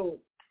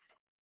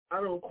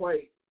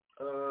quite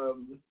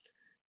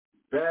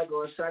bag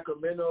on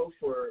Sacramento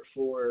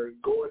for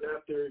going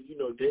after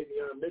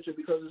Davion Mitchell,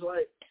 because it's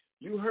like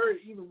you heard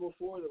even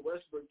before the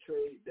Westbrook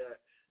trade that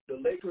the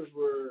Lakers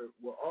were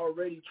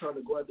already trying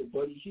to go after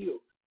Buddy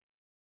Hield.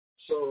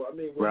 So I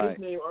mean, with his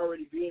name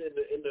already being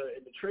in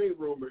the trade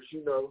rumors,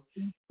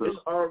 it's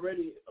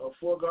already a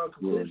foregone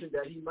conclusion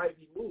that he might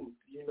be moved.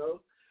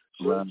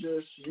 So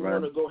you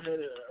want to go ahead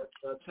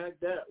and attack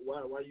that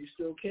while you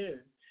still can.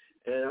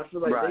 And I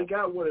feel like they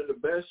got one of the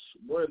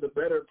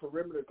better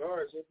perimeter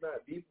guards, if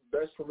not the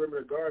best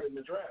perimeter guard in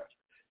the draft.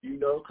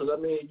 Because I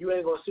mean, you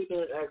ain't gonna sit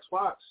there and ask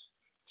Fox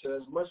to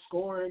as much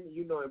scoring,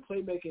 and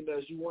playmaking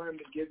as you want him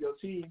to give your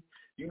team.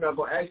 You're not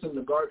gonna ask him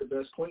to guard the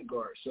best point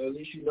guard. So at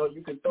least you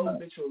can throw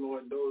Mitchell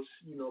on those,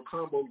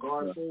 combo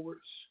guard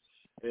forwards.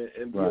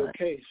 and be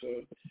okay. So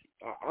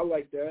I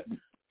like that.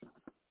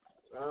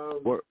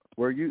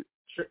 Were you?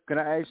 Can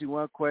I ask you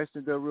one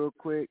question though, real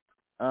quick?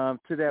 To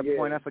that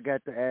point, I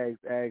forgot to ask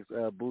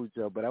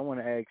Bujo, but I want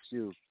to ask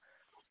you: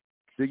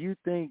 do you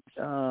think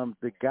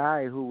the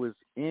guy who was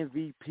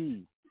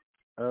MVP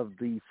of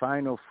the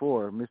Final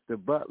Four, Mr.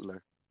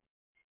 Butler,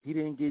 he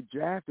didn't get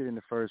drafted in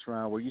the first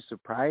round? Were you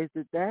surprised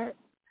at that?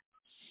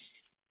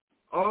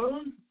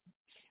 A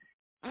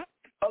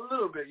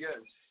little bit, yes.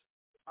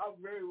 I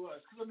very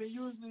was. Because, I mean,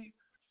 usually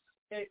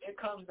it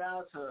comes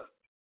down to,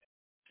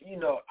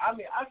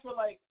 I feel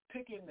like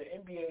picking the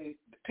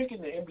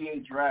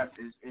NBA draft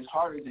is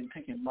harder than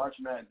picking March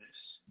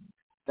Madness.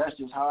 That's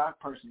just how I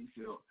personally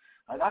feel.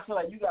 Like, I feel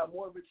like you got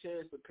more of a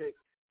chance to pick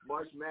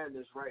March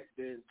Madness, right,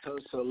 than to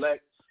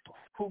select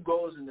who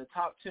goes in the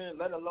top 10,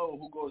 let alone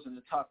who goes in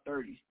the top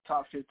 30,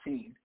 top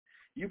 15.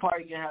 You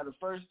probably can have the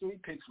first 3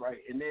 picks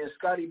right, and then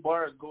Scotty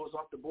Barnes goes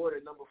off the board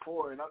at number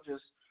 4, and I'm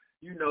just,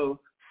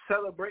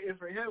 celebrating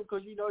for him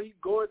because, he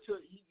going to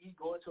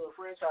a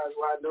franchise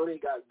where I know they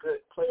got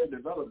good player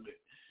development.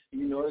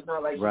 It's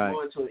not like he's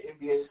going to an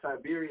NBA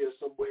Siberia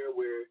somewhere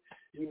where,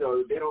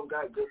 they don't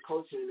got good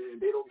coaching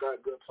and they don't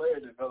got good player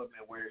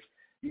development where,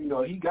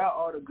 he got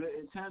all the good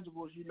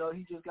intangibles, he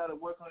just got to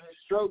work on his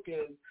stroke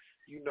and,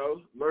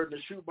 learn to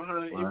shoot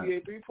behind the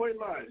NBA three-point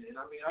line. And,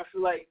 I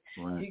feel like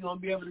he's going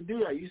to be able to do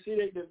that. You see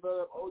they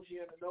develop OG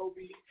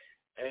Anunoby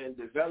and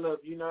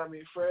develop,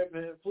 Fred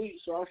VanVleet.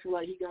 So I feel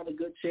like he got a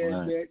good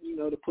chance there,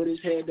 to put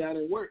his head down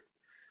and work.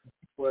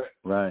 But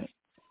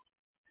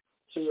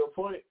to your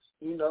point,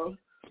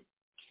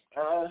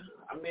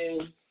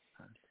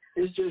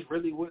 it's just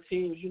really what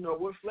teams,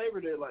 what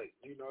flavor they like,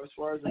 as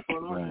far as the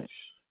front office.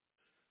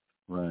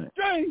 Right.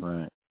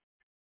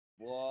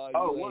 Boy,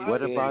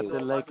 what about the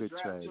Lakers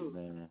trade,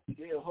 man?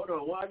 Yeah, hold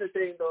on. One other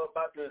thing though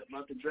about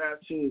the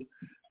draft too,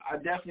 I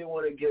definitely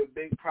want to give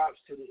big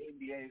props to the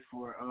NBA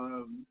for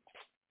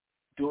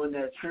doing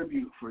that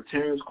tribute for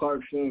Terrence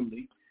Clark's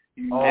family.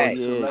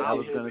 I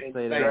was gonna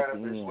say that at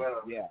the end.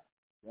 Well. Yeah,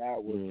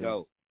 that was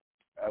dope.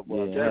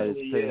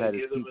 Definitely, had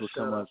his people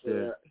come up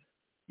there.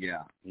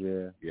 Yeah.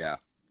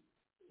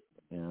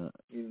 So,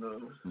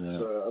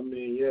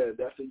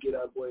 definitely get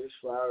our boy his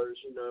flowers,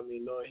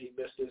 knowing he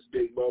missed this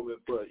big moment,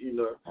 but,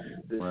 to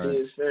see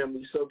his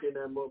family soak in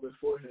that moment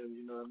for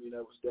him,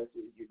 that was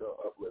definitely,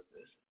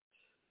 uplifting.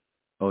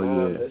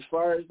 As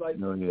far as,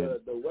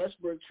 the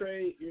Westbrook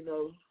trade,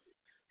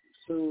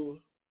 to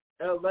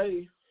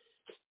L.A.,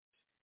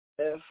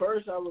 at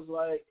first I was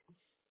like,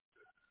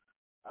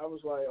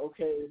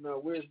 okay, now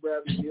where's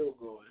Bradley Beal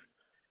going?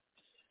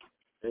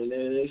 And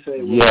then they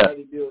say,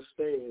 Bradley Beal's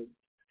staying.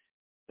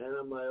 And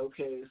I'm like,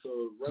 okay,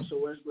 so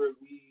Russell Westbrook,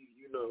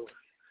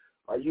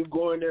 are you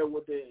going there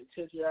with the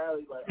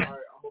intentionality? Like, all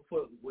right, I'm gonna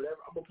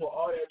put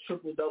all that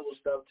triple-double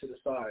stuff to the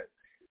side.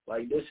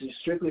 Like, this is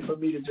strictly for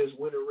me to just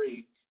win a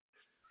ring.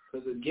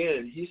 Because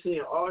again, he's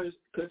seeing all his.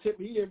 Cause he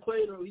didn't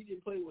play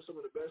with some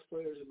of the best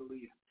players in the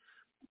league.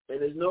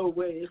 And there's no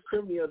way, it's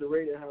criminally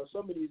underrated how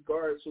some of these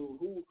guards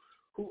who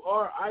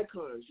are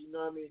icons,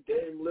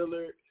 Dame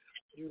Lillard,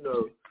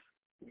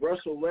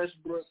 Russell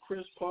Westbrook,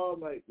 Chris Paul,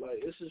 like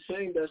it's a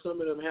shame that some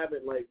of them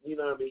haven't,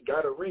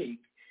 got a ring,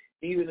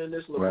 even in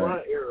this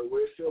LeBron era,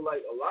 where it feels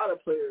like a lot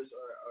of players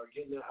are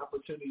getting the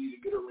opportunity to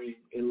get a ring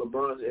in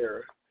LeBron's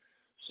era.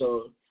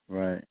 So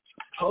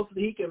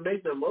hopefully he can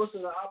make the most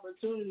of the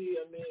opportunity.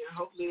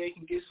 Hopefully they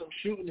can get some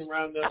shooting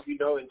around them,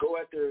 and go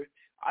after.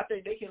 I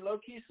think they can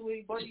low-key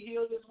swing Buddy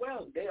Hield as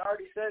well. They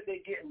already said they're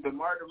getting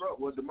DeMar DeRozan.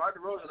 Well, DeMar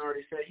DeRozan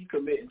already said he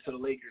committing to the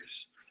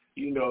Lakers,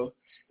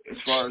 as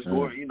far as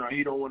going,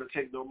 he don't want to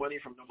take no money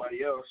from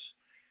nobody else.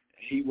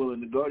 He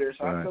willing to go there.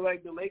 So I feel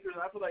like the Lakers,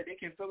 they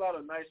can fill out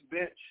a nice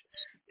bench.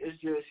 It's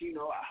just,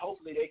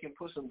 hopefully they can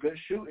put some good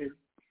shooting,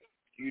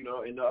 in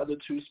the other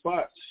 2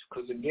 spots.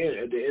 Because, again,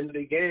 at the end of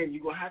the game,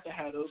 you're going to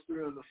have those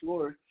 3 on the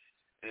floor.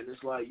 And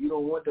it's like you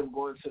don't want them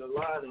going to the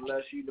line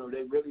unless,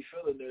 they're really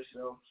feeling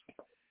themselves.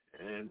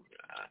 And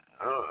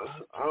I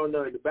don't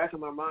know. In the back of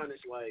my mind,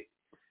 it's like,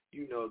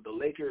 the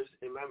Lakers,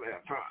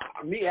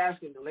 me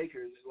asking the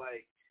Lakers is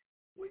like,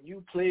 when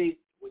you played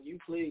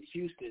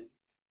Houston,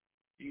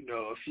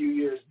 a few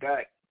years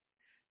back,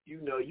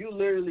 you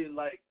literally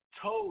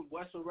told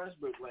Russell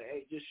Westbrook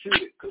hey, just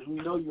shoot it because we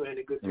know you ain't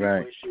a good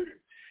 3-point shooter.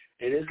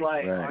 And it's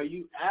like, are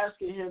you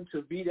asking him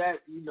to be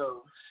that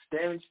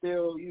stand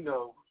still,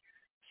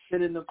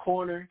 sit in the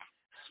corner,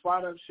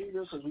 spot up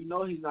shooter? Because we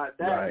know he's not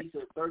that. He's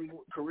a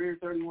career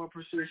 31%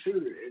 shooter.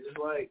 And it's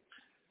like,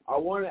 I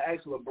want to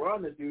ask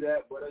LeBron to do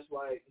that, but it's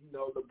like,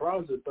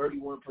 LeBron's a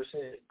 31%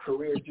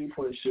 career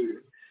 3-point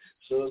shooter.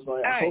 So it's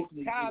like,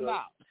 hopefully,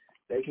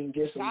 they can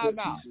get some good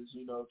pieces,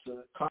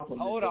 to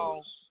complement Hold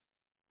on.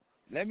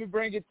 Let me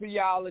bring it to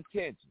y'all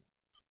attention.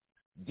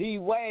 D.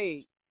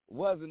 Wade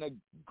wasn't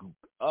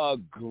a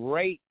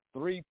great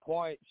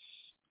 3-point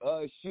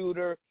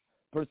shooter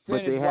percentage.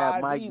 But they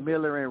have Mike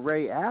Miller and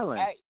Ray Allen.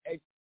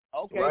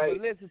 But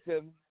listen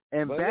to me.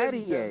 And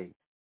Battier.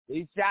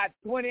 He shot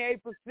 28%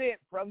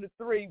 from the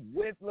 3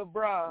 with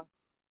LeBron,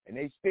 and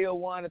they still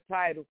won a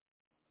title.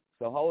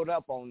 So hold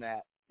up on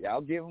that.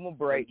 Y'all give him a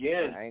break.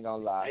 Again. I ain't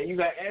gonna lie. And you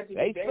got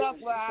Anthony Davis.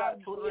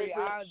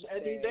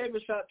 Anthony Davis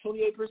Davis shot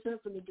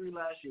 28% from the three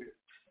last year.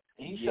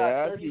 And he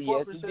shot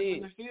 34% from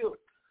the field.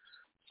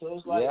 So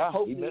it's like,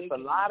 hopefully he missed a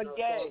lot of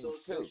games,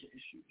 too.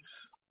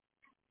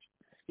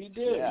 He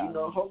did.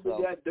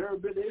 Hopefully that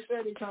durability. They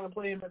said he trying to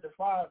play him at the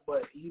 5,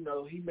 but, he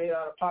made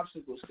out a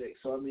popsicle stick.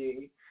 So, I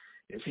mean,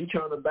 if he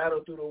trying to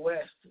battle through the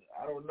West,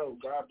 I don't know.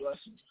 God bless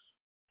him.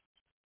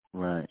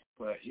 Right.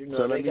 But,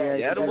 so let me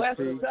ask the you, West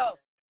is up.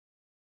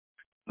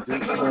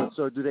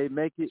 So do they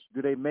make it?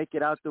 Do they make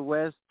it out the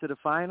West to the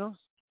finals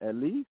at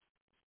least?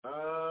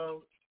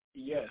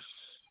 Yes,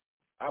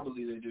 I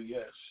believe they do.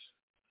 Yes.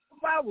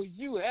 Why would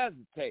you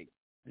hesitate?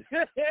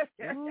 Because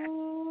I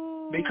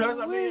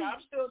mean, I'm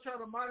still trying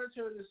to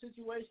monitor the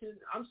situation.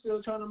 I'm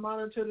still trying to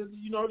monitor the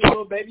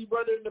little baby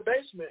brother in the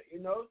basement.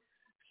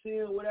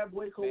 Seeing where that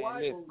boy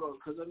Kawhi gonna go.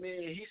 Because I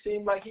mean, he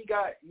seemed like he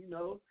got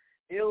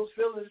ill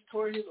feelings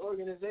toward his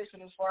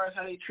organization as far as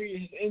how they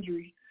treated his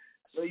injury.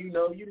 So, you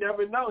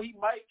never know. He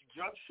might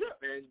jump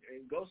ship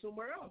and go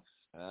somewhere else.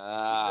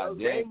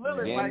 Dame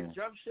Lillard might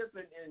jump ship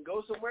and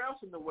go somewhere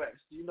else in the West.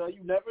 You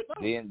never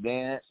know.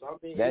 Then so, I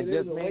mean, that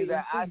just means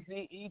that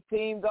ICE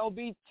team going to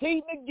be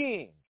cheating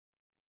again.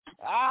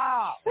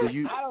 I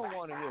don't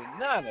want to hear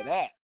none of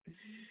that.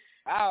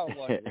 I don't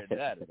want to hear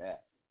none of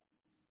that.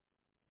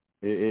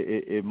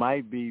 It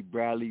might be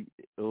Bradley.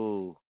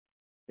 Oh,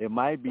 it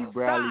might be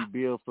Bradley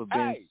Beal for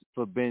Ben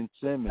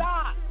Simmons.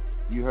 Stop.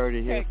 You heard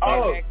it here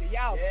first.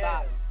 Y'all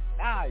stop.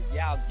 Now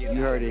y'all get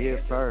You heard it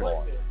here first. You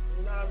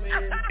know what I mean?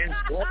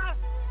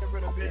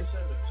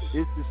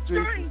 It's the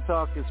Streets is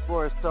Talking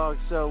Sports Talk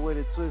Show with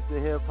a twist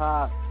of hip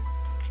hop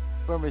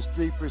from a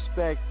street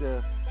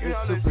perspective. It's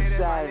Super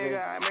Saturday.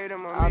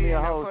 I'm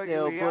your host,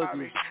 L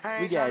Boogie.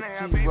 We got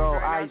T-Roll,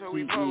 ICE,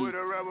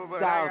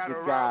 Styles the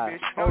God,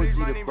 OG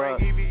the Buck,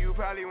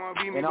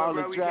 and all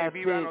the draft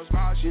picks.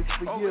 It's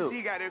for you.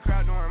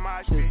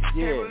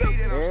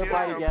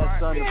 Everybody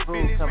got something to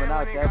prove coming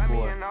out that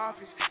boy.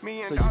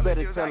 So you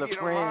better tell a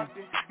friend,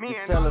 to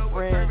tell a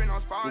friend,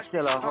 to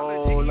tell a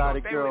whole lot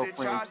of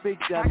girlfriends. Big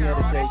Dummy of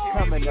the Day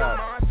coming up.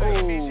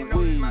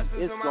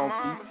 It's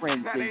gonna be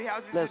frenzy.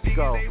 Let's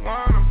go.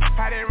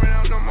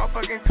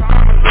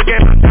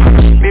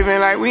 Living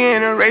like we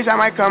in a race, I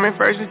might come in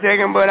first and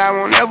second, but I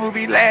won't ever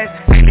be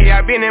last. Lately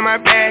I've been in my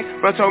bag,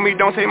 bro told me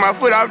don't take my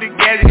foot off the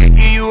gas.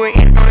 Give you an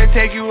inch, gonna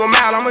take you a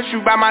mile. I'ma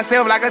shoot by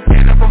myself like a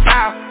stand up for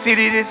foul.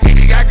 City to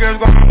city, got girls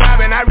going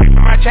wild, and I rip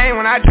my chain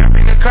when I jump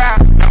in the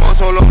crowd. I'm on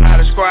solo, not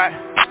a squad.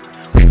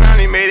 We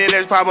finally made it,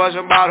 let's pop us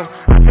a bottle.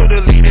 I took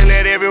the lead and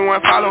let everyone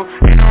follow.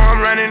 You know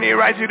I'm running it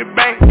right to the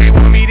bank. They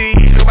want me to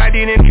eat, so I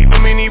didn't keep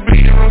them in the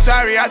bleeding room.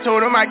 Sorry, I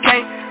told them I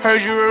can't.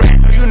 Heard you were right,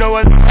 so you know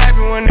what's gonna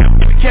happen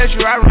whenever we catch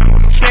you. I run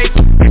with them snakes.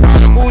 All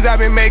the moves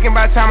I've been making,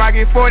 by the time I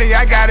get 40,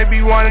 I gotta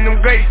be one of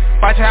them greats.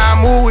 Watch how I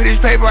move with this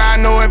paper, I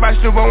know if I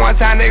stoop on one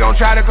time, they gon'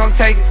 try to come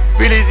take it.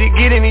 Really is it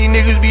getting, these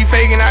niggas be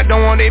faking. I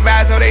don't want they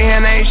vibes, so they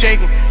hand ain't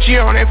shaking. She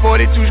on that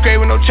 42 straight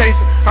with no chaser.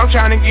 I'm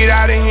trying to get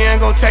out of here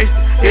and go taste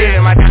it. Yeah,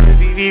 my diamonds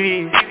be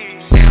VVs.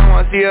 They don't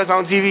wanna see us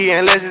on TV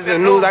unless it's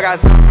the news. I got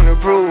something to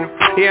prove.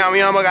 Yeah, I'm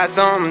young, but got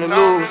something to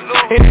lose.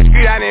 In the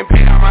street, I didn't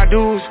pay all my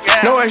dues.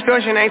 No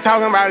extortion, ain't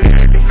talking about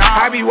liberty.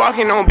 I be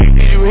walking on beat,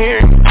 did you hear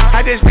me?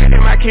 I just pray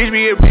that my kids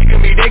be a big of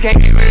me. They can't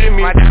get rid of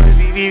me. My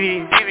diamonds be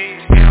VVs.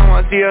 They don't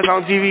wanna see us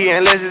on TV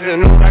unless it's the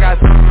news. I got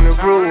something to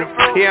prove.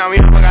 Yeah, I'm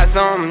young, but got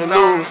something to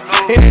lose.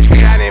 In the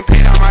street, I didn't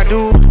pay all my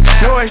dues.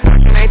 No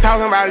extortion, ain't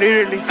talking about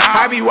literally.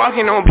 I be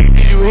walking on beat,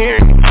 did you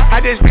hear me? I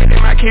just pray that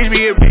my kids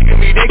be a big of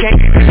me. They can't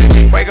get rid of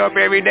me. Wake up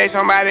every day,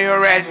 somebody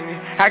harassing me.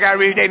 I got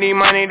rich, they need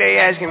money, they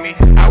asking me.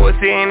 I was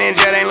sitting in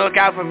jail, they look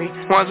out for me.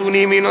 Ones who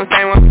need me, don't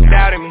say ones who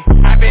doubted me.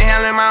 I been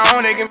handling my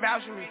own, they can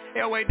vouch for me.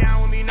 They'll way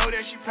down with me, know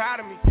that she proud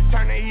of me.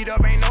 Turn the heat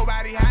up, ain't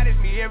nobody hot as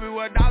me.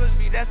 Everywhere dollars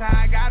be, that's how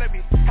I gotta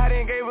be. I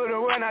didn't gave her the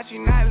word, now she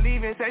not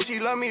leaving. Say she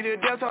love me to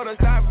death, told her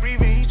stop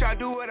breathing. He try to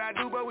do what I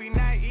do, but we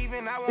not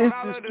even. I want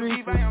all of the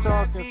beef, I am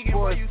not vegan.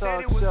 Boy, you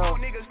said it was cool,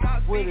 niggas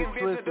stop speaking.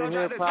 Bitches don't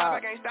try to talk, I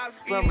can't stop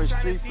speeding. From a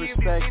street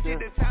perspective,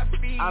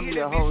 I'm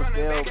your host,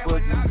 L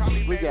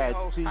Boogie. We got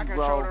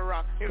T-Roll,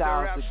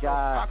 Styles the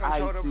God,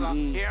 ICE.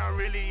 Yeah, I'm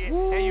really it.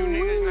 And you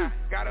niggas not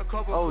got a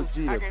couple OG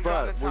the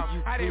Buck, will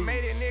you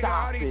please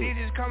stop it? Everybody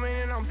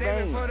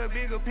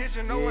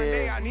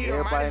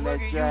in that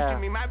draft,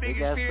 they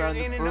got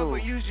something to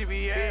prove to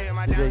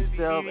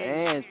themselves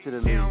and to the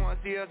league.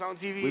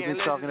 We've been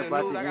talking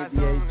about the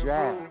NBA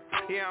draft.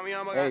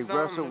 Hey,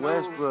 Russell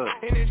Westbrook,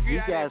 he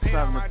got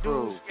something to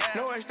prove.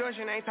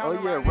 Oh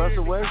yeah,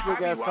 Russell Westbrook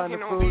got something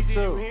to prove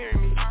too.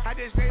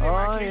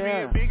 Oh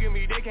yeah,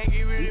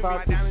 we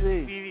about to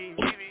see.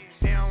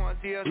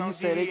 He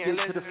said they get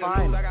to the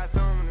finals.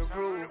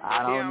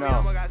 I don't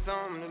know.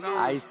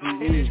 ICE, he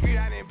say it's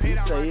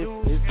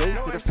they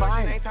to the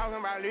finals.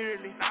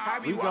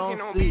 We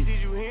gon' see.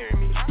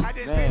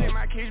 Man,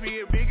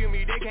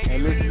 hey,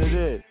 listen to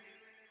this.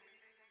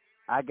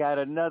 I got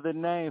another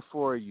name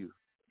for you.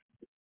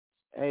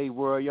 Hey,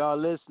 world, y'all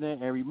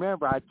listening? And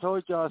remember, I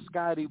told y'all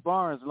Scotty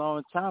Barnes a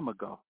long time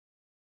ago.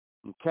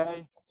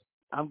 Okay?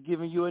 I'm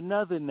giving you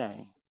another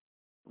name.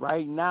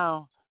 Right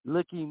now,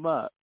 look him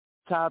up.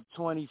 Top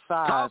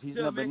 25. He's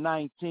number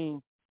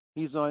 19.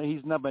 He's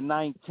number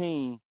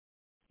 19.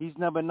 He's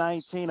number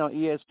 19 on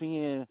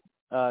ESPN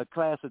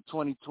class of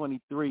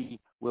 2023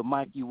 with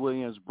Mikey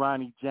Williams,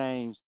 Bronny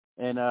James,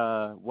 and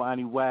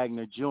Wani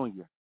Wagner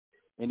Jr.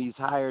 And he's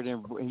higher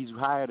than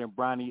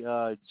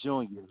Bronny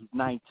Jr. He's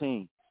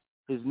 19.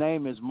 His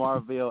name is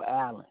Marvell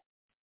Allen.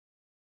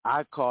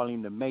 I call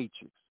him the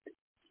Matrix.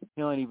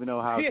 He don't even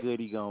know how good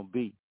he gonna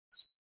be.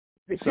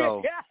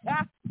 So,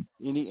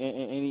 and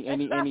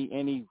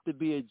he to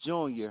be a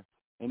junior,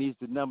 and he's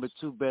the number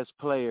 2 best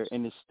player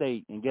in the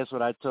state. And guess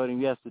what I told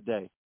him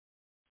yesterday?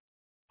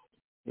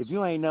 If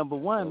you ain't number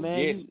 1,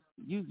 man,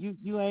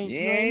 you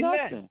ain't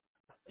nothing.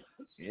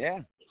 Yeah.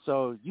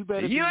 So you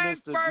better be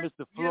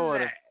Mr.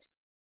 Florida.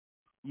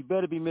 You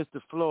better be Mr.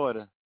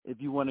 Florida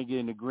if you want to get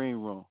in the green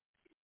room.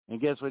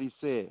 And guess what he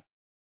said?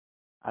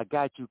 I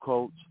got you,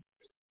 coach.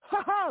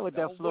 With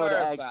that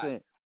Florida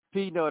accent.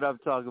 Pete know what I'm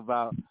talking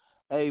about.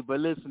 Hey, but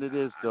listen to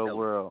this, though,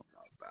 world.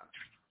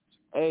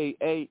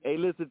 Hey,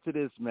 listen to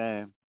this,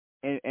 man.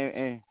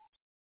 And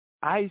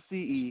ICE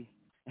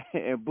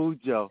and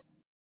Bujo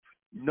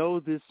know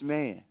this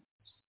man.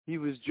 He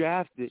was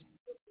drafted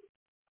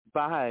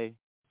by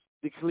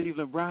the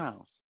Cleveland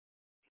Browns.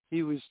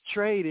 He was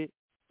traded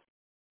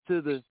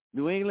to the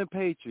New England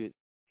Patriots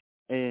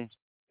and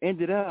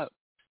ended up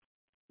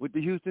with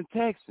the Houston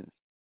Texans.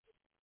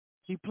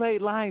 He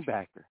played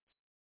linebacker.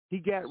 He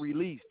got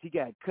released. He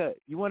got cut.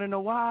 You want to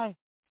know why?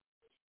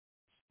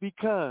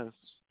 Because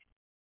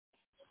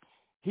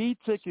he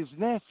took his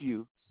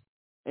nephew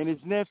and his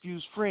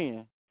nephew's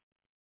friend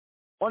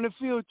on a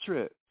field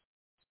trip.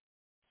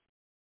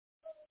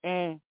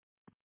 And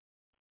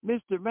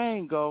Mr.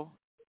 Mango,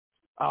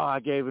 I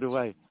gave it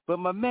away. But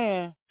my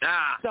man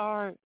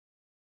started,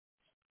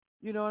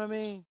 you know what I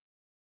mean?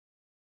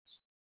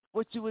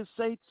 What you would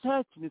say,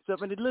 touching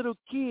himself. And the little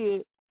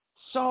kid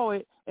saw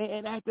it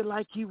and acted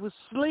like he was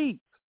asleep.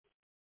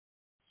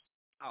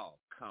 Oh,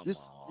 come on.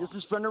 This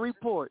is from the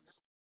reports.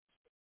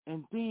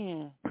 And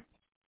then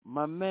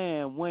my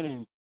man went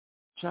and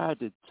tried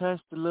to touch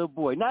the little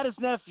boy. Not his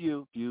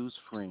nephew, his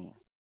friend.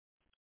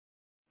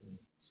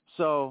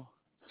 So,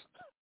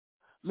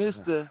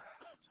 Mr.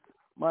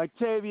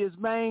 Martavius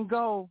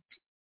Mango,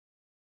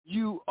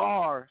 you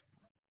are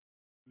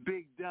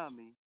Big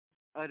Dummy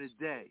of the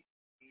day.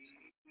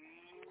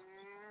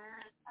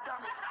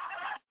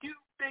 You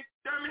big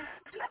dummy.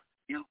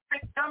 You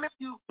big dummy.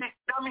 You big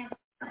dummy.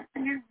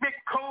 You big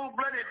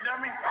cold-blooded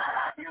dummy.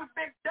 You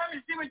big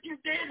dummy. See what you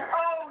did?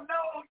 Oh,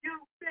 no,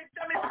 you big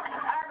dummy.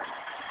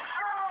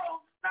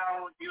 Oh,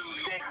 no, you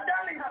big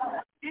dummy.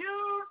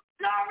 You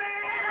dummy.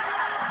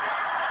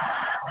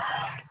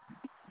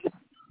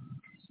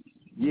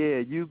 Yeah,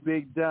 you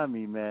big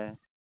dummy, man.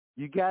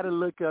 You got to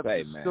look up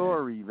the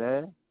story,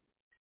 man.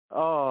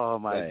 Oh,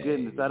 my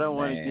goodness. I don't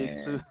want to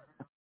get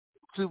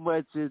too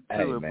much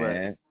into it,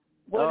 man.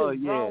 but what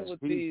is wrong with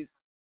these?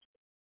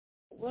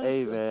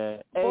 Hey, man.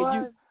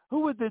 Hey,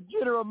 who was the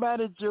general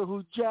manager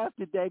who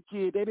drafted that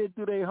kid? They didn't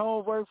do their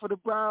homework for the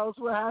Browns.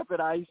 What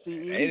happened, ICE? They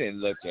didn't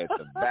look at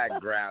the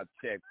background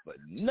check for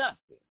nothing.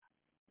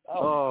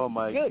 Oh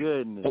my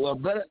goodness. Well,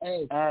 better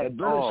check.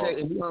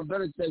 If you want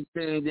better check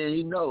thing, then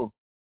you know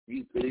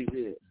he's pretty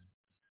good.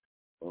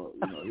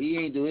 He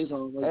ain't do his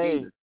homework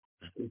either.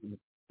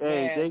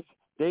 Hey,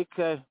 they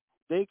cut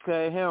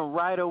him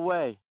right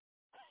away.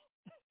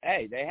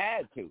 Hey, they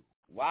had to.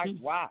 Why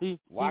keep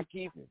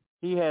him?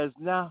 He has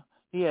now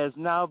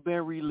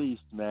been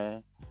released,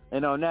 man.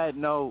 And on that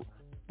note,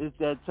 it's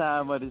that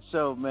time of the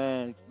show,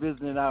 man.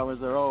 Visiting hours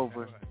are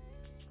over.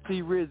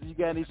 T. Riz, you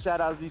got any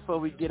shout-outs before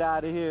we get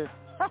out of here?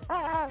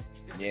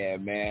 Yeah,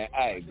 man.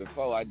 Hey,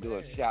 before I do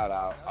a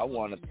shout-out, I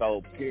want to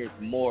throw Pierce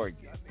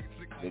Morgan,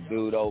 the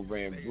dude over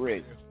in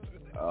Britain.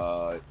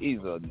 He's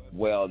a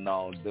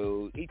well-known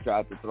dude. He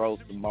tried to throw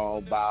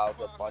Simone Biles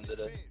up under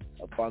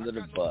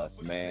the bus,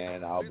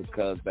 man, all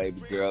because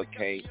baby girl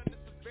can't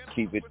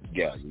keep it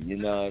together. You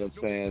know what I'm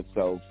saying?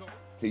 So,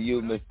 to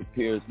you, Mr.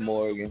 Pierce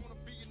Morgan,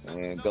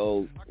 and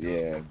get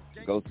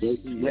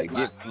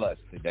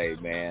flushed today,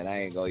 man.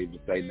 I ain't gonna even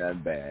say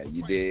nothing bad.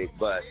 You dig?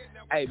 But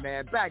hey,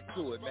 man, back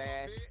to it,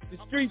 man. The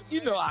streets,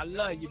 you know I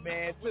love you,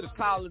 man. To the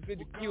callers in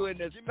the queue and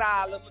the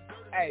asylum.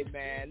 Hey,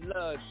 man,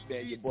 love you,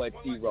 man. Your boy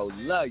T-Rose,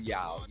 love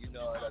y'all. You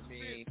know what I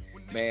mean?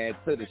 Man,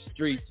 to the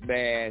streets,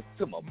 man.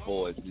 To my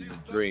boys in the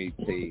Dream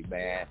Team,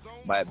 man.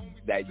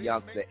 That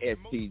youngster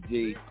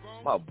STG.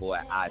 My boy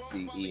ICE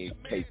in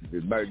case of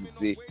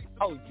emergency.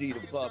 OG the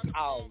Buck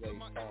always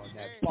throwing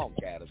that funk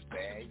at us,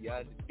 man. You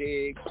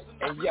understand?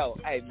 And yo,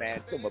 hey,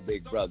 man, to my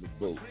big brother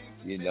Boo.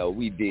 You know,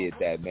 we did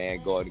that,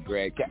 man, going to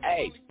Grand Canyon.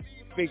 Hey,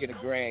 speaking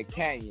of Grand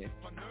Canyon,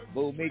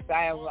 Boo Meeks,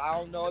 I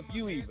don't know if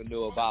you even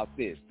knew about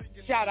this.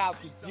 Shout out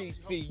to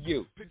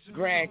GCU,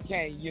 Grand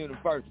Canyon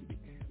University.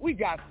 We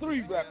got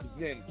 3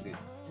 representatives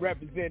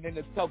representing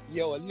the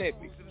Tokyo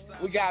Olympics.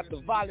 We got the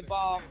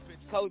volleyball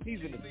coach.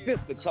 He's an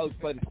assistant coach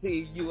for the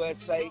Team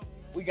USA.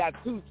 We got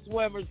 2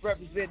 swimmers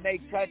representing their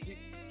country.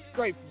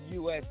 straight from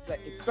USA,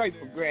 straight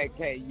from Grand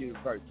Canyon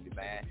University,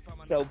 man.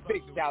 So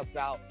big shouts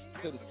out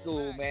to the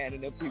school, man,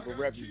 and them people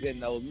representing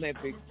the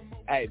Olympics.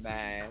 Hey,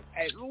 man.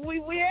 Hey,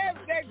 we have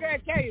that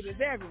Grand Canyon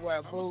is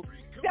everywhere, boo.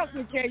 Just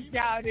in case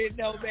y'all didn't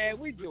know, man,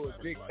 we doing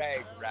big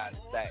things around the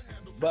state.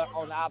 But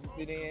on the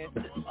opposite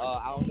end,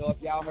 I don't know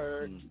if y'all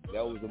heard,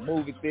 there was a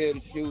movie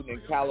theater shooting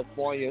in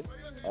California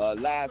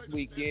last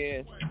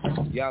weekend.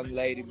 Young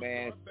lady,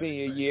 man,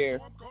 senior year.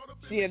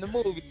 She in the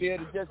movie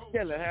theater just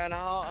chilling. Her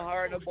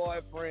and her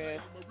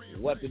boyfriend.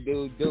 What the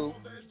dude do?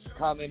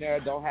 Come in there,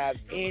 don't have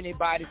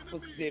anybody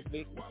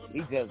specific. He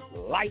just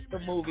light the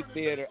movie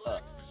theater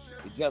up.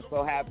 It just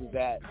so happens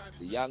that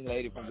the young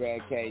lady from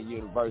Grand Canyon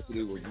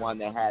University was one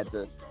that had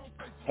to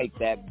take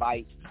that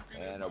bite,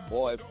 and her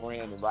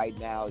boyfriend right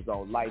now is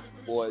on life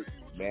support,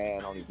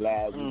 man, on his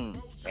last week.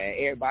 And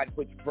everybody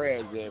put your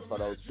prayers in for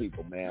those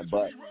people, man.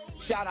 But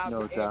shout out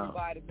to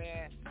everybody,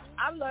 man.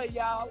 I love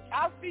y'all.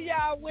 I'll see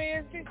y'all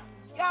Wednesday.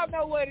 Y'all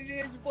know what it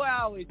is. Your boy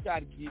always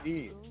try to get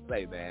in.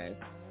 Say, man,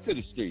 to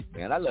the streets,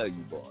 man. I love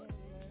you, boy.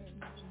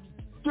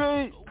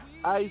 Street,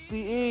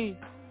 ICE.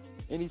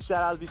 Any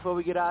shout-outs before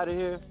we get out of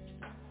here?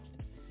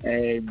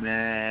 Hey,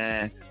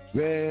 man.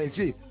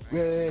 Reggie.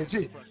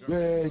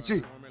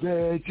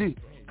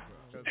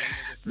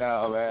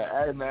 No, man.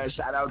 Hey, man,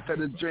 shout out to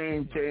the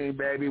Dream Team,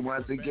 baby.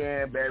 Once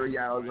again, baby,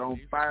 y'all was on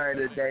fire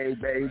today,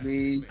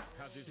 baby.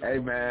 Hey,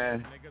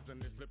 man,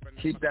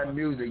 keep that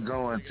music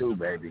going, too,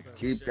 baby.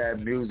 Keep that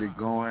music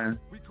going.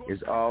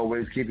 It's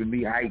always keeping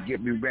me hyped,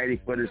 get me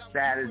ready for the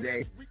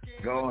Saturday.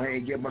 Go ahead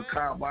and get my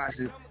car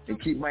washes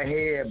and keep my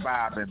head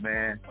bobbing,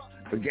 man.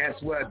 But guess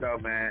what, though,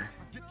 man?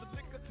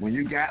 When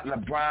you got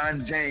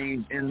LeBron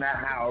James in the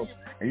house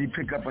and you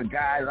pick up a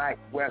guy like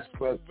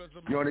Westbrook,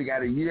 you only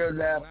got a year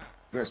left.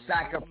 We're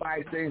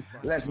sacrificing.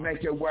 Let's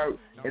make it work.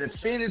 And if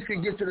Phoenix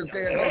can get to the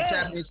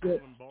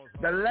championship,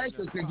 the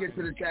Lakers can get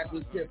to the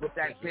championship with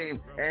that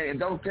team. And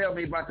don't tell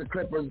me about the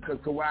Clippers because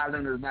Kawhi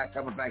Leonard is not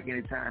coming back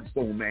anytime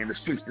soon, man. The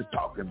streets are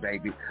talking,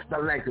 baby. The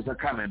Lakers are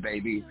coming,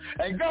 baby.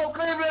 And go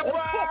Cleveland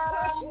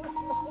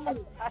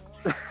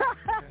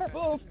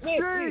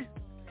Browns!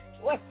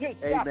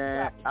 Hey,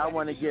 man, I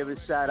want to give a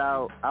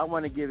shout-out.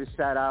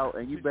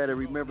 And you better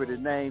remember the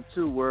name,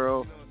 too,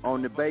 world,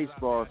 on the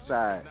baseball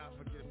side.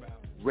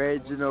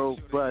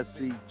 Reginald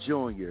Bussey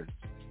Jr.,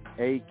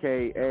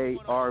 a.k.a.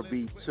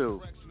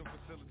 RB2.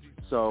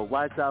 So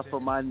watch out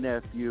for my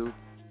nephew,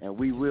 and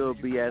we will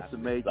be at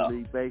some Major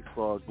League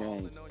Baseball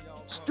games.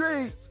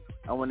 Street!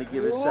 I want to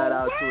give a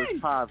shout-out to his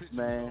pops,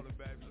 man.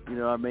 You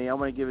know what I mean? I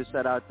want to give a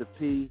shout-out to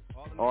P,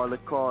 all the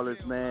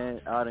callers,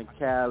 man, out in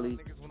Cali.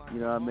 You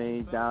know what I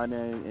mean? Down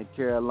there in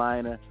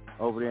Carolina,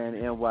 over there in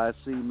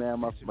NYC, man.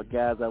 My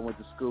guys I went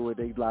to school with,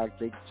 they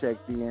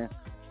checked in.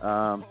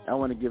 I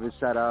want to give a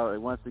shout out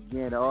once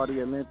again to all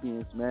the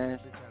Olympians, man.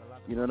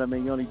 You know what I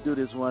mean? You only do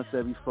this once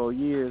every 4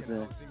 years,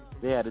 and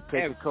they had to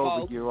take the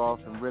COVID gear off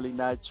and really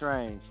not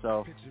train.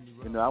 So,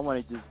 you know, I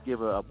want to just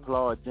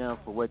applaud them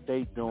for what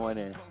they doing.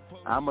 And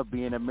I'm going to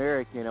be an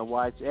American and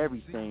watch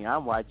everything.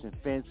 I'm watching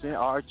fencing,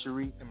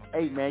 archery.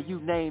 Hey, man, you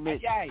name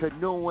it,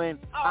 canoeing,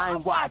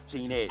 I'm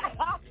watching it.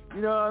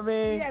 You know what I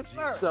mean? Yes,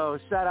 sir. So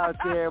shout out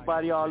to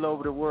everybody all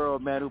over the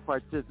world, man, who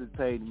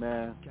participated,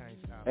 man.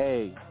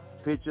 Hey,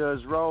 picture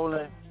us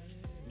rolling,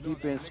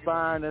 keep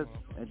inspiring us,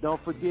 and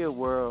don't forget,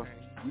 world,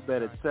 you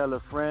better tell a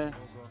friend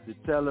to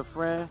tell a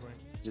friend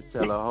to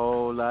tell a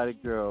whole lot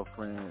of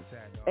girlfriends.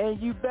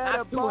 And you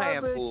better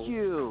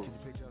barbecue.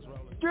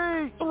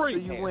 Street for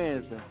you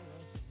Wednesday.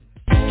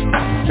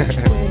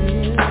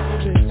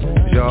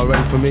 Y'all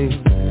ready for me?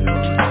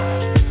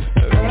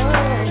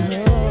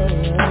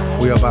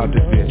 We about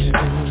this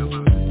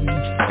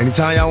bitch.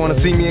 Anytime y'all want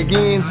to see me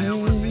again,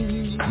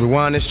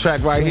 rewind this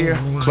track right here,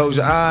 close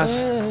your eyes,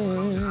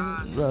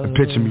 and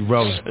picture me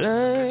rolling.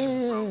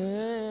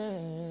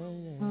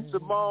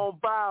 Simone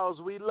Biles,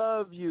 we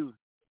love you.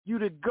 You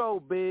the go,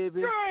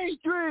 baby.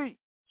 Street.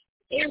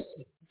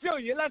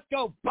 Junior, let's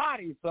go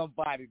body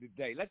somebody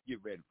today. Let's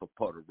get ready for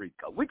Puerto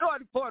Rico. We're going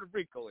to Puerto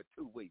Rico in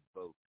 2 weeks, bro.